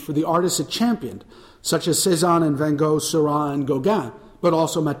achieved for the artists it championed, such as Cézanne and Van Gogh, Seurat and Gauguin, but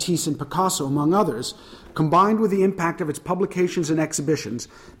also Matisse and Picasso, among others, combined with the impact of its publications and exhibitions,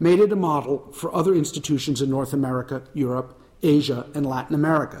 made it a model for other institutions in North America, Europe, Asia, and Latin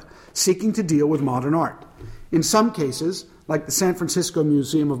America, seeking to deal with modern art. In some cases, like the San Francisco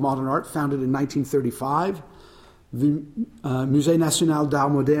Museum of Modern Art, founded in 1935, the Musée National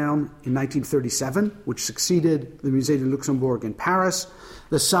d'Art Moderne in 1937, which succeeded the Musée de Luxembourg in Paris,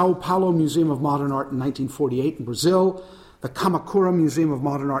 the Sao Paulo Museum of Modern Art in 1948 in Brazil, the Kamakura Museum of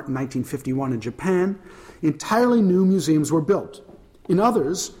Modern Art in 1951 in Japan, entirely new museums were built. In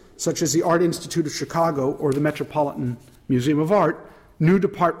others, such as the Art Institute of Chicago or the Metropolitan Museum of Art, new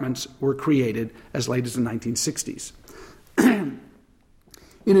departments were created as late as the 1960s.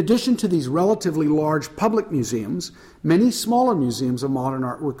 In addition to these relatively large public museums, many smaller museums of modern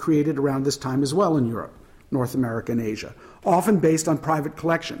art were created around this time as well in Europe, North America, and Asia, often based on private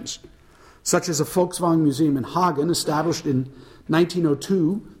collections, such as a Volkswagen Museum in Hagen, established in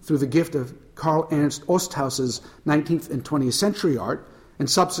 1902 through the gift of Karl Ernst Osthaus's 19th and 20th century art, and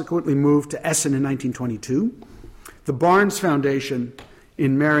subsequently moved to Essen in 1922, the Barnes Foundation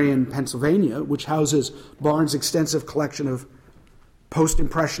in Marion, Pennsylvania, which houses Barnes' extensive collection of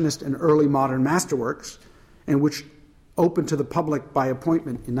post-impressionist and early modern masterworks, and which opened to the public by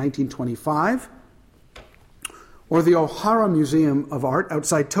appointment in 1925, or the Ohara Museum of Art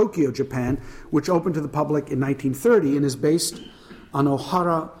outside Tokyo, Japan, which opened to the public in 1930 and is based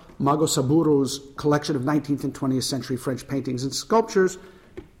Anohara Magosaburu's collection of 19th and 20th century French paintings and sculptures,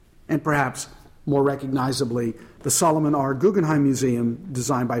 and perhaps more recognizably, the Solomon R. Guggenheim Museum,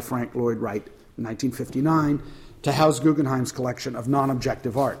 designed by Frank Lloyd Wright in 1959, to house Guggenheim's collection of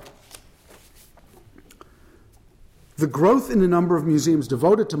non-objective art. The growth in the number of museums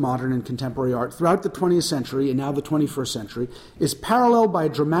devoted to modern and contemporary art throughout the 20th century and now the 21st century is paralleled by a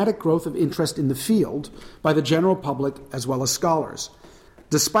dramatic growth of interest in the field by the general public as well as scholars.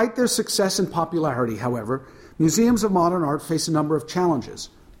 Despite their success and popularity, however, museums of modern art face a number of challenges.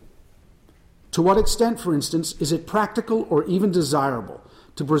 To what extent, for instance, is it practical or even desirable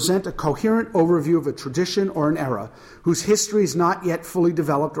to present a coherent overview of a tradition or an era whose history is not yet fully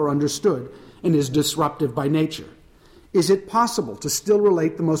developed or understood and is disruptive by nature? Is it possible to still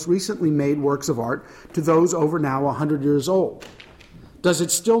relate the most recently made works of art to those over now 100 years old? Does it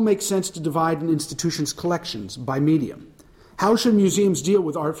still make sense to divide an institution's collections by medium? How should museums deal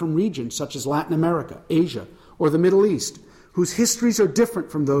with art from regions such as Latin America, Asia, or the Middle East, whose histories are different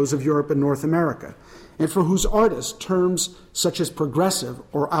from those of Europe and North America, and for whose artists terms such as progressive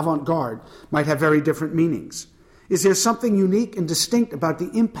or avant-garde might have very different meanings? Is there something unique and distinct about the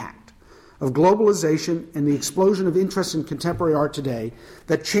impact of globalization and the explosion of interest in contemporary art today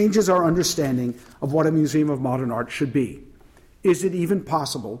that changes our understanding of what a museum of modern art should be? Is it even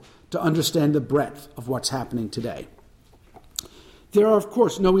possible to understand the breadth of what's happening today? There are, of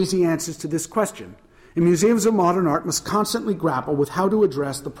course, no easy answers to this question, and museums of modern art must constantly grapple with how to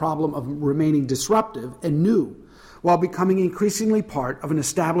address the problem of remaining disruptive and new while becoming increasingly part of an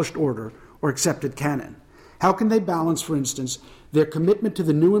established order or accepted canon. How can they balance, for instance, their commitment to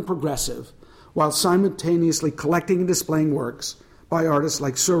the new and progressive while simultaneously collecting and displaying works by artists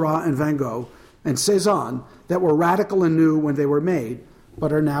like Seurat and Van Gogh and Cézanne that were radical and new when they were made,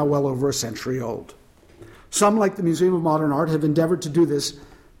 but are now well over a century old? Some, like the Museum of Modern Art, have endeavored to do this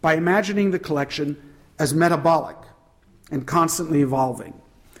by imagining the collection as metabolic and constantly evolving.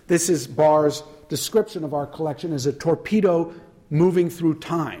 This is Barr's description of our collection as a torpedo moving through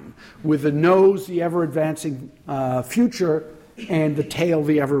time, with the nose the ever-advancing future and the tail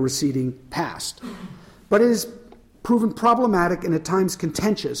the ever-receding past. But it is proven problematic and at times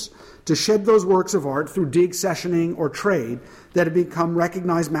contentious to shed those works of art through deaccessioning or trade that have become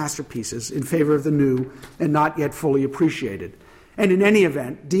recognized masterpieces in favor of the new and not yet fully appreciated. And in any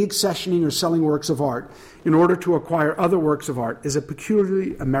event, deaccessioning or selling works of art in order to acquire other works of art is a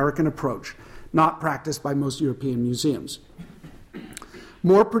peculiarly American approach, not practiced by most European museums.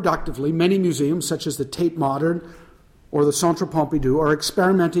 More productively, many museums, such as the Tate Modern or the Centre Pompidou, are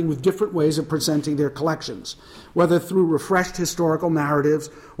experimenting with different ways of presenting their collections, whether through refreshed historical narratives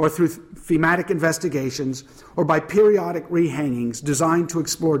or through thematic investigations or by periodic rehangings designed to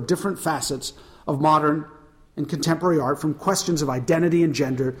explore different facets of modern and contemporary art, from questions of identity and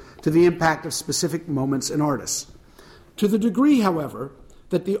gender to the impact of specific moments and artists. To the degree, however,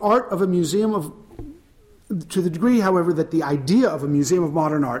 that the idea of a museum of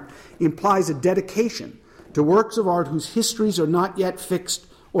modern art implies a dedication to works of art whose histories are not yet fixed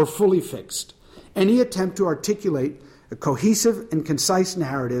or fully fixed, any attempt to articulate a cohesive and concise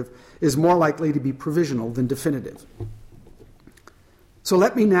narrative is more likely to be provisional than definitive. So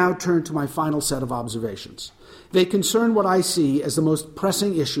let me now turn to my final set of observations. They concern what I see as the most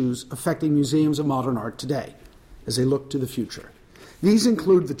pressing issues affecting museums of modern art today as they look to the future. These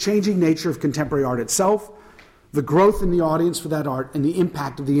include the changing nature of contemporary art itself, the growth in the audience for that art, and the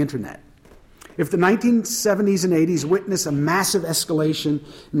impact of the internet. If the 1970s and 80s witnessed a massive escalation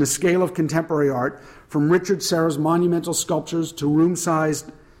in the scale of contemporary art, from Richard Serra's monumental sculptures to room-sized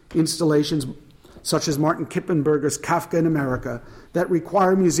installations such as Martin Kippenberger's Kafka in America, that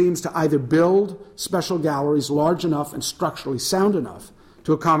require museums to either build special galleries large enough and structurally sound enough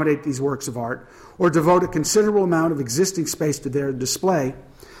to accommodate these works of art, or devote a considerable amount of existing space to their display,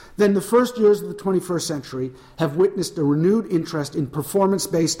 then the first years of the 21st century have witnessed a renewed interest in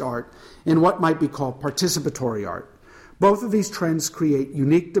performance-based art and what might be called participatory art. Both of these trends create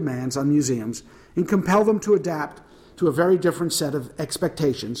unique demands on museums and compel them to adapt to a very different set of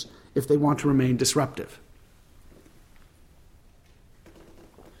expectations if they want to remain disruptive.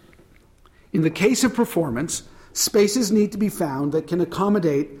 In the case of performance, spaces need to be found that can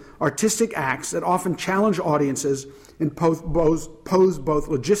accommodate artistic acts that often challenge audiences and pose both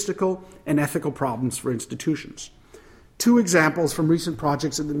logistical and ethical problems for institutions. Two examples from recent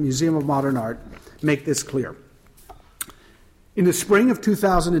projects at the Museum of Modern Art make this clear. In the spring of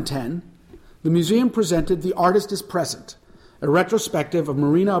 2010, the museum presented The Artist is Present, a retrospective of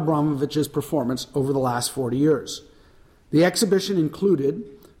Marina Abramovich's performance over the last 40 years. The exhibition included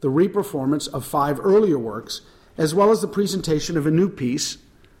the reperformance of 5 earlier works as well as the presentation of a new piece,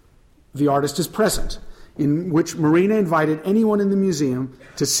 The Artist is Present, in which Marina invited anyone in the museum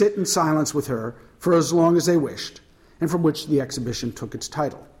to sit in silence with her for as long as they wished, and from which the exhibition took its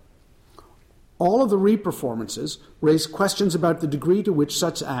title. All of the re-performances raised questions about the degree to which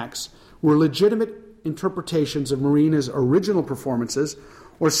such acts were legitimate interpretations of Marina's original performances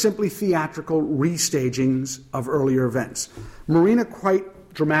or simply theatrical restagings of earlier events. Marina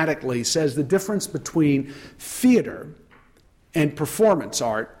quite dramatically says the difference between theater and performance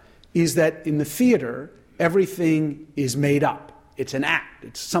art is that in the theater, everything is made up. It's an act.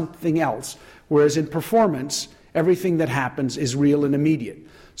 It's something else. Whereas in performance, everything that happens is real and immediate.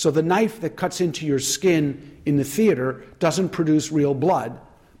 So the knife that cuts into your skin in the theater doesn't produce real blood,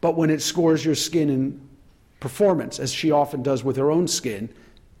 but when it scores your skin in performance, as she often does with her own skin,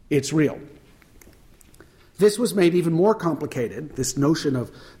 it's real. This was made even more complicated, this notion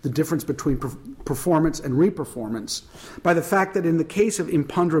of the difference between performance and re-performance, by the fact that in the case of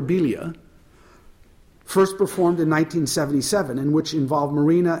Imponderabilia, first performed in 1977, and which involved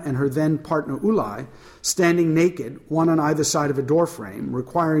Marina and her then partner Ulay standing naked, one on either side of a door frame,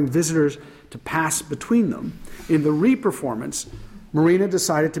 requiring visitors to pass between them. In the re-performance, Marina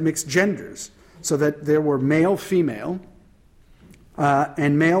decided to mix genders so that there were male-female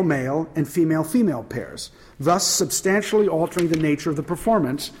and male-male and female-female pairs, thus substantially altering the nature of the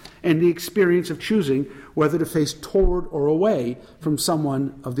performance and the experience of choosing whether to face toward or away from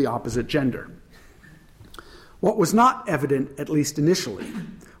someone of the opposite gender. What was not evident, at least initially,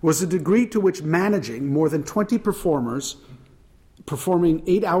 was the degree to which managing more than 20 performers performing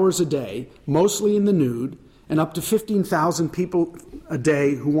 8 hours a day, mostly in the nude, and up to 15,000 people a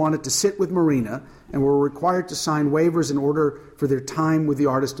day who wanted to sit with Marina and were required to sign waivers in order for their time with the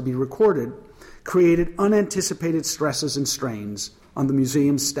artist to be recorded, created unanticipated stresses and strains on the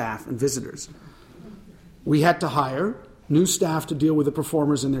museum's staff and visitors. We had to hire new staff to deal with the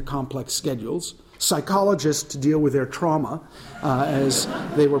performers and their complex schedules, psychologists to deal with their trauma as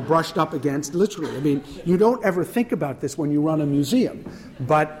they were brushed up against, literally. I mean, you don't ever think about this when you run a museum,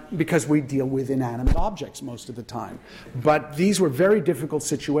 but because we deal with inanimate objects most of the time. But these were very difficult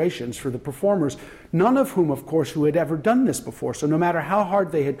situations for the performers, none of whom, of course, who had ever done this before. So no matter how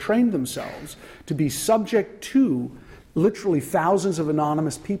hard they had trained themselves to be subject to literally thousands of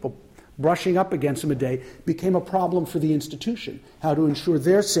anonymous people brushing up against them a day became a problem for the institution, how to ensure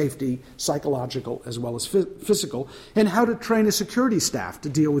their safety, psychological as well as physical, and how to train a security staff to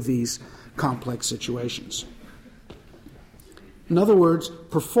deal with these complex situations. In other words,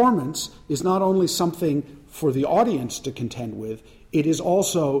 performance is not only something for the audience to contend with, it is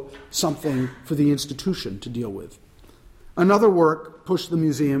also something for the institution to deal with. Another work pushed the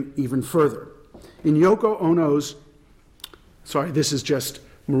museum even further. In Yoko Ono's, this is just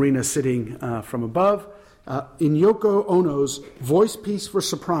Marina sitting from above. In Yoko Ono's voice piece for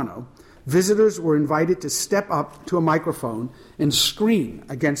soprano, visitors were invited to step up to a microphone and scream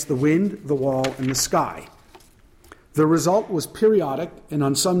against the wind, the wall, and the sky. The result was periodic and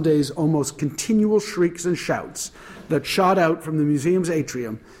on some days almost continual shrieks and shouts that shot out from the museum's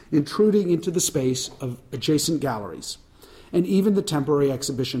atrium, intruding into the space of adjacent galleries, and even the temporary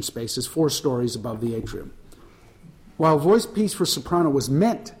exhibition space is 4 stories above the atrium. While Voice Piece for Soprano was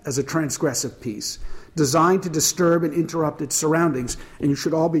meant as a transgressive piece, designed to disturb and interrupt its surroundings, and you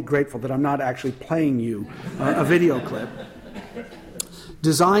should all be grateful that I'm not actually playing you a video clip,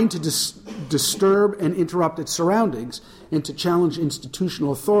 designed to disturb and interrupt its surroundings and to challenge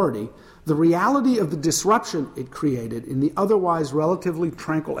institutional authority, the reality of the disruption it created in the otherwise relatively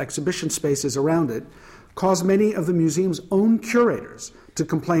tranquil exhibition spaces around it caused many of the museum's own curators to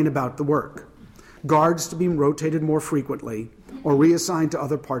complain about the work. Guards to be rotated more frequently or reassigned to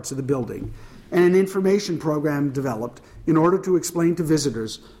other parts of the building, and an information program developed in order to explain to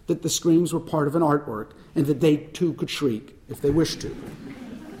visitors that the screams were part of an artwork and that they too could shriek if they wished to.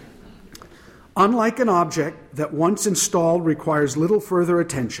 Unlike an object that once installed requires little further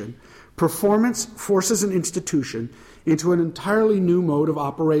attention, performance forces an institution into an entirely new mode of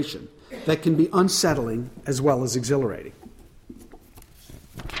operation that can be unsettling as well as exhilarating.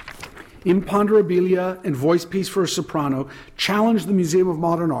 Imponderabilia and Voice Piece for a Soprano challenged the Museum of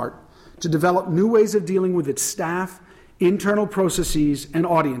Modern Art to develop new ways of dealing with its staff, internal processes, and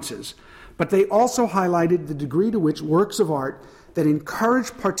audiences, but they also highlighted the degree to which works of art that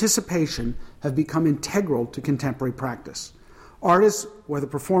encourage participation have become integral to contemporary practice. Artists, whether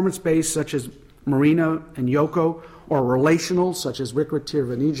performance-based, such as Marina and Yoko, or relational, such as Rikrit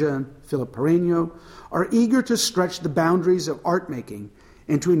Tirvanija and Philip Pereño, are eager to stretch the boundaries of art making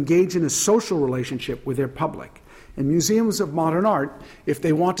and to engage in a social relationship with their public. And museums of modern art, if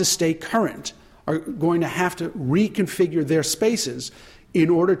they want to stay current, are going to have to reconfigure their spaces in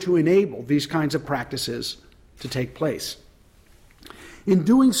order to enable these kinds of practices to take place. In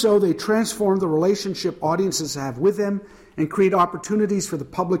doing so, they transform the relationship audiences have with them and create opportunities for the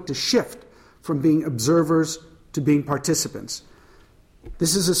public to shift from being observers to being participants.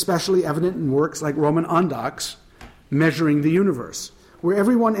 This is especially evident in works like Roman Ondaatje's Measuring the Universe, where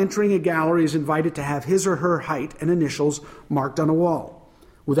everyone entering a gallery is invited to have his or her height and initials marked on a wall.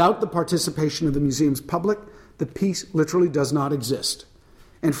 Without the participation of the museum's public, the piece literally does not exist.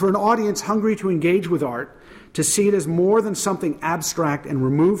 And for an audience hungry to engage with art, to see it as more than something abstract and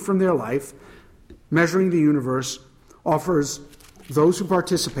removed from their life, Measuring the Universe offers those who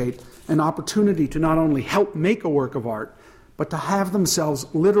participate an opportunity to not only help make a work of art, but to have themselves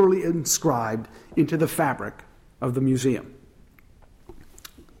literally inscribed into the fabric of the museum.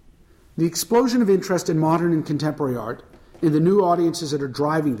 The explosion of interest in modern and contemporary art, and the new audiences that are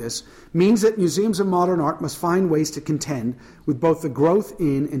driving this, means that museums of modern art must find ways to contend with both the growth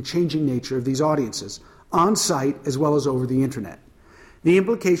in and changing nature of these audiences, on site as well as over the internet. The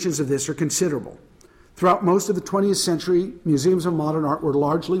implications of this are considerable. Throughout most of the 20th century, museums of modern art were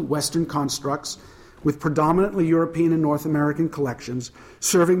largely Western constructs with predominantly European and North American collections,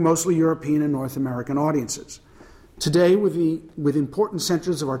 serving mostly European and North American audiences. Today, with important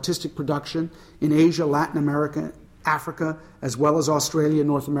centers of artistic production in Asia, Latin America, Africa, as well as Australia,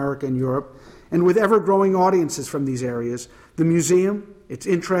 North America, and Europe, and with ever-growing audiences from these areas, the museum, its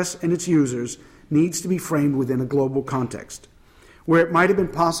interests, and its users needs to be framed within a global context. Where it might have been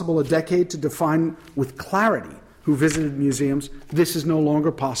possible a decade to define with clarity who visited museums, this is no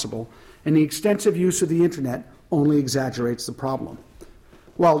longer possible, and the extensive use of the internet only exaggerates the problem.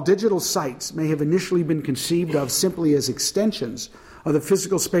 While digital sites may have initially been conceived of simply as extensions of the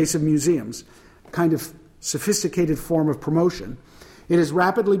physical space of museums, a kind of sophisticated form of promotion, it has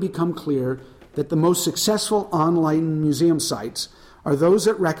rapidly become clear that the most successful online museum sites are those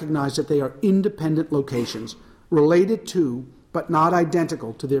that recognize that they are independent locations related to, but not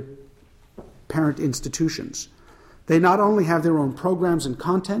identical to, their parent institutions. They not only have their own programs and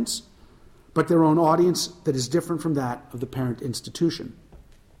contents, but their own audience that is different from that of the parent institution.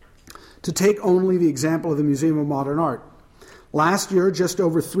 To take only the example of the Museum of Modern Art, last year just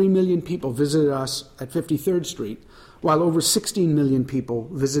over 3 million people visited us at 53rd Street, while over 16 million people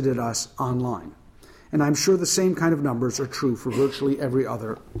visited us online. And I'm sure the same kind of numbers are true for virtually every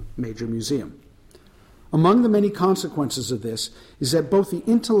other major museum. Among the many consequences of this is that both the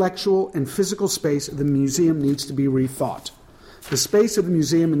intellectual and physical space of the museum needs to be rethought. The space of the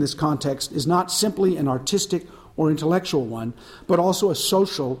museum in this context is not simply an artistic or intellectual one, but also a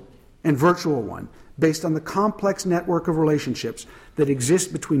social and virtual one, based on the complex network of relationships that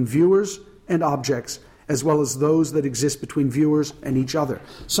exist between viewers and objects, as well as those that exist between viewers and each other,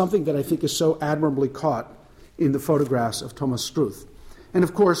 something that I think is so admirably caught in the photographs of Thomas Struth. And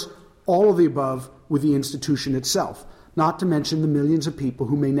of course, all of the above with the institution itself, not to mention the millions of people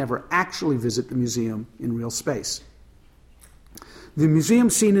who may never actually visit the museum in real space. The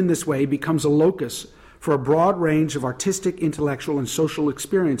museum seen in this way becomes a locus for a broad range of artistic, intellectual, and social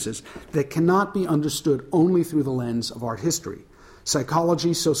experiences that cannot be understood only through the lens of art history.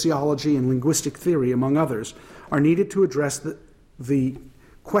 Psychology, sociology, and linguistic theory, among others, are needed to address the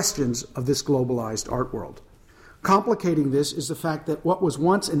questions of this globalized art world. Complicating this is the fact that what was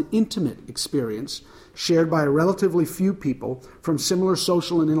once an intimate experience, shared by a relatively few people from similar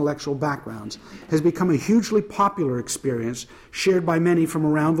social and intellectual backgrounds, has become a hugely popular experience shared by many from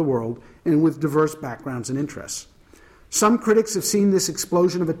around the world and with diverse backgrounds and interests. Some critics have seen this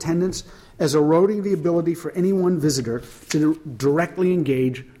explosion of attendance as eroding the ability for any one visitor to directly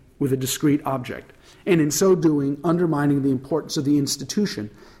engage with a discrete object, and in so doing, undermining the importance of the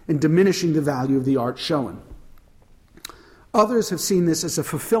institution and diminishing the value of the art shown. Others have seen this as a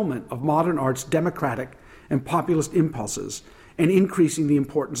fulfillment of modern art's democratic and populist impulses and increasing the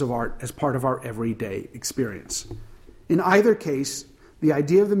importance of art as part of our everyday experience. In either case, the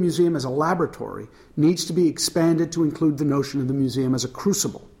idea of the museum as a laboratory needs to be expanded to include the notion of the museum as a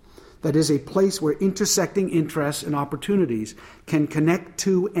crucible, that is, a place where intersecting interests and opportunities can connect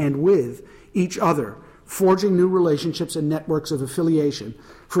to and with each other, forging new relationships and networks of affiliation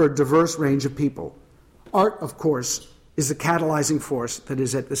for a diverse range of people. Art, of course, is the catalyzing force that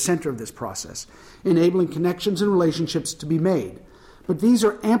is at the center of this process, enabling connections and relationships to be made. But these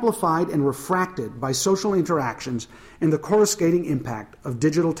are amplified and refracted by social interactions and the coruscating impact of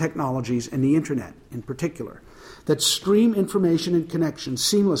digital technologies and the internet in particular, that stream information and connection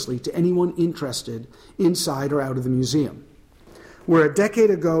seamlessly to anyone interested inside or out of the museum. Where a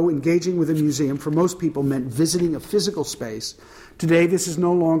decade ago, engaging with a museum for most people meant visiting a physical space, today this is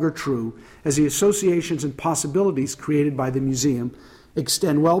no longer true, as the associations and possibilities created by the museum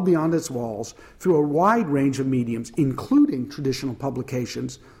extend well beyond its walls through a wide range of mediums, including traditional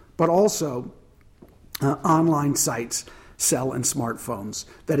publications, but also online sites, cell and smartphones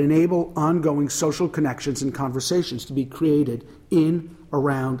that enable ongoing social connections and conversations to be created in,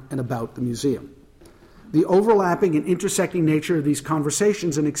 around, and about the museum. The overlapping and intersecting nature of these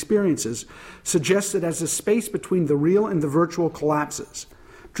conversations and experiences suggests that as the space between the real and the virtual collapses,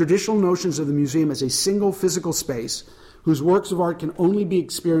 traditional notions of the museum as a single physical space whose works of art can only be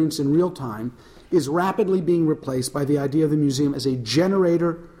experienced in real time is rapidly being replaced by the idea of the museum as a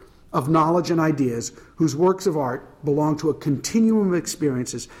generator of knowledge and ideas whose works of art belong to a continuum of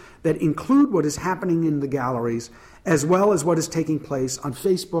experiences that include what is happening in the galleries as well as what is taking place on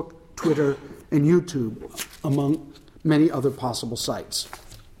Facebook, Twitter, and YouTube, among many other possible sites.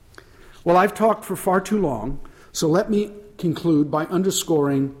 Well, I've talked for far too long, so let me conclude by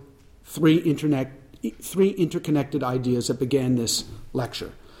underscoring three interconnected ideas that began this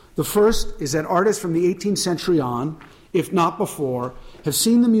lecture. The first is that artists from the 18th century on, if not before, have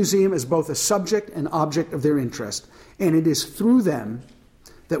seen the museum as both a subject and object of their interest, and it is through them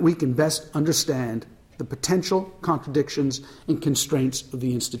that we can best understand the potential contradictions and constraints of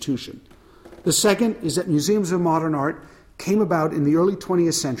the institution. The second is that museums of modern art came about in the early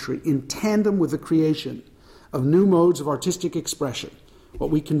 20th century in tandem with the creation of new modes of artistic expression,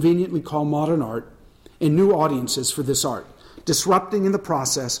 what we conveniently call modern art, and new audiences for this art, disrupting in the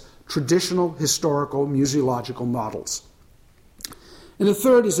process traditional historical museological models. And the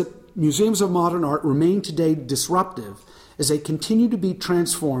third is that museums of modern art remain today disruptive as they continue to be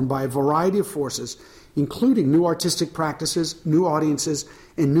transformed by a variety of forces, including new artistic practices, new audiences,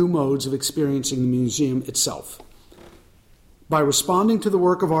 and new modes of experiencing the museum itself. By responding to the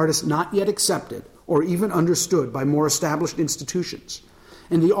work of artists not yet accepted or even understood by more established institutions,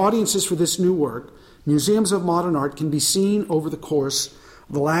 and the audiences for this new work, museums of modern art can be seen over the course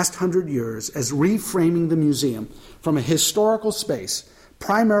of the last 100 years as reframing the museum from a historical space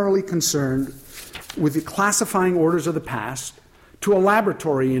primarily concerned with the classifying orders of the past to a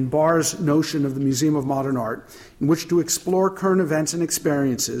laboratory in Barr's notion of the Museum of Modern Art in which to explore current events and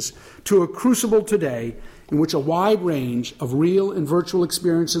experiences, to a crucible today in which a wide range of real and virtual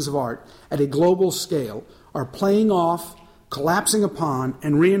experiences of art at a global scale are playing off, collapsing upon,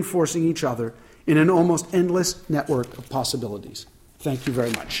 and reinforcing each other in an almost endless network of possibilities. Thank you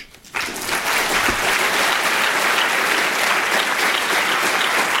very much.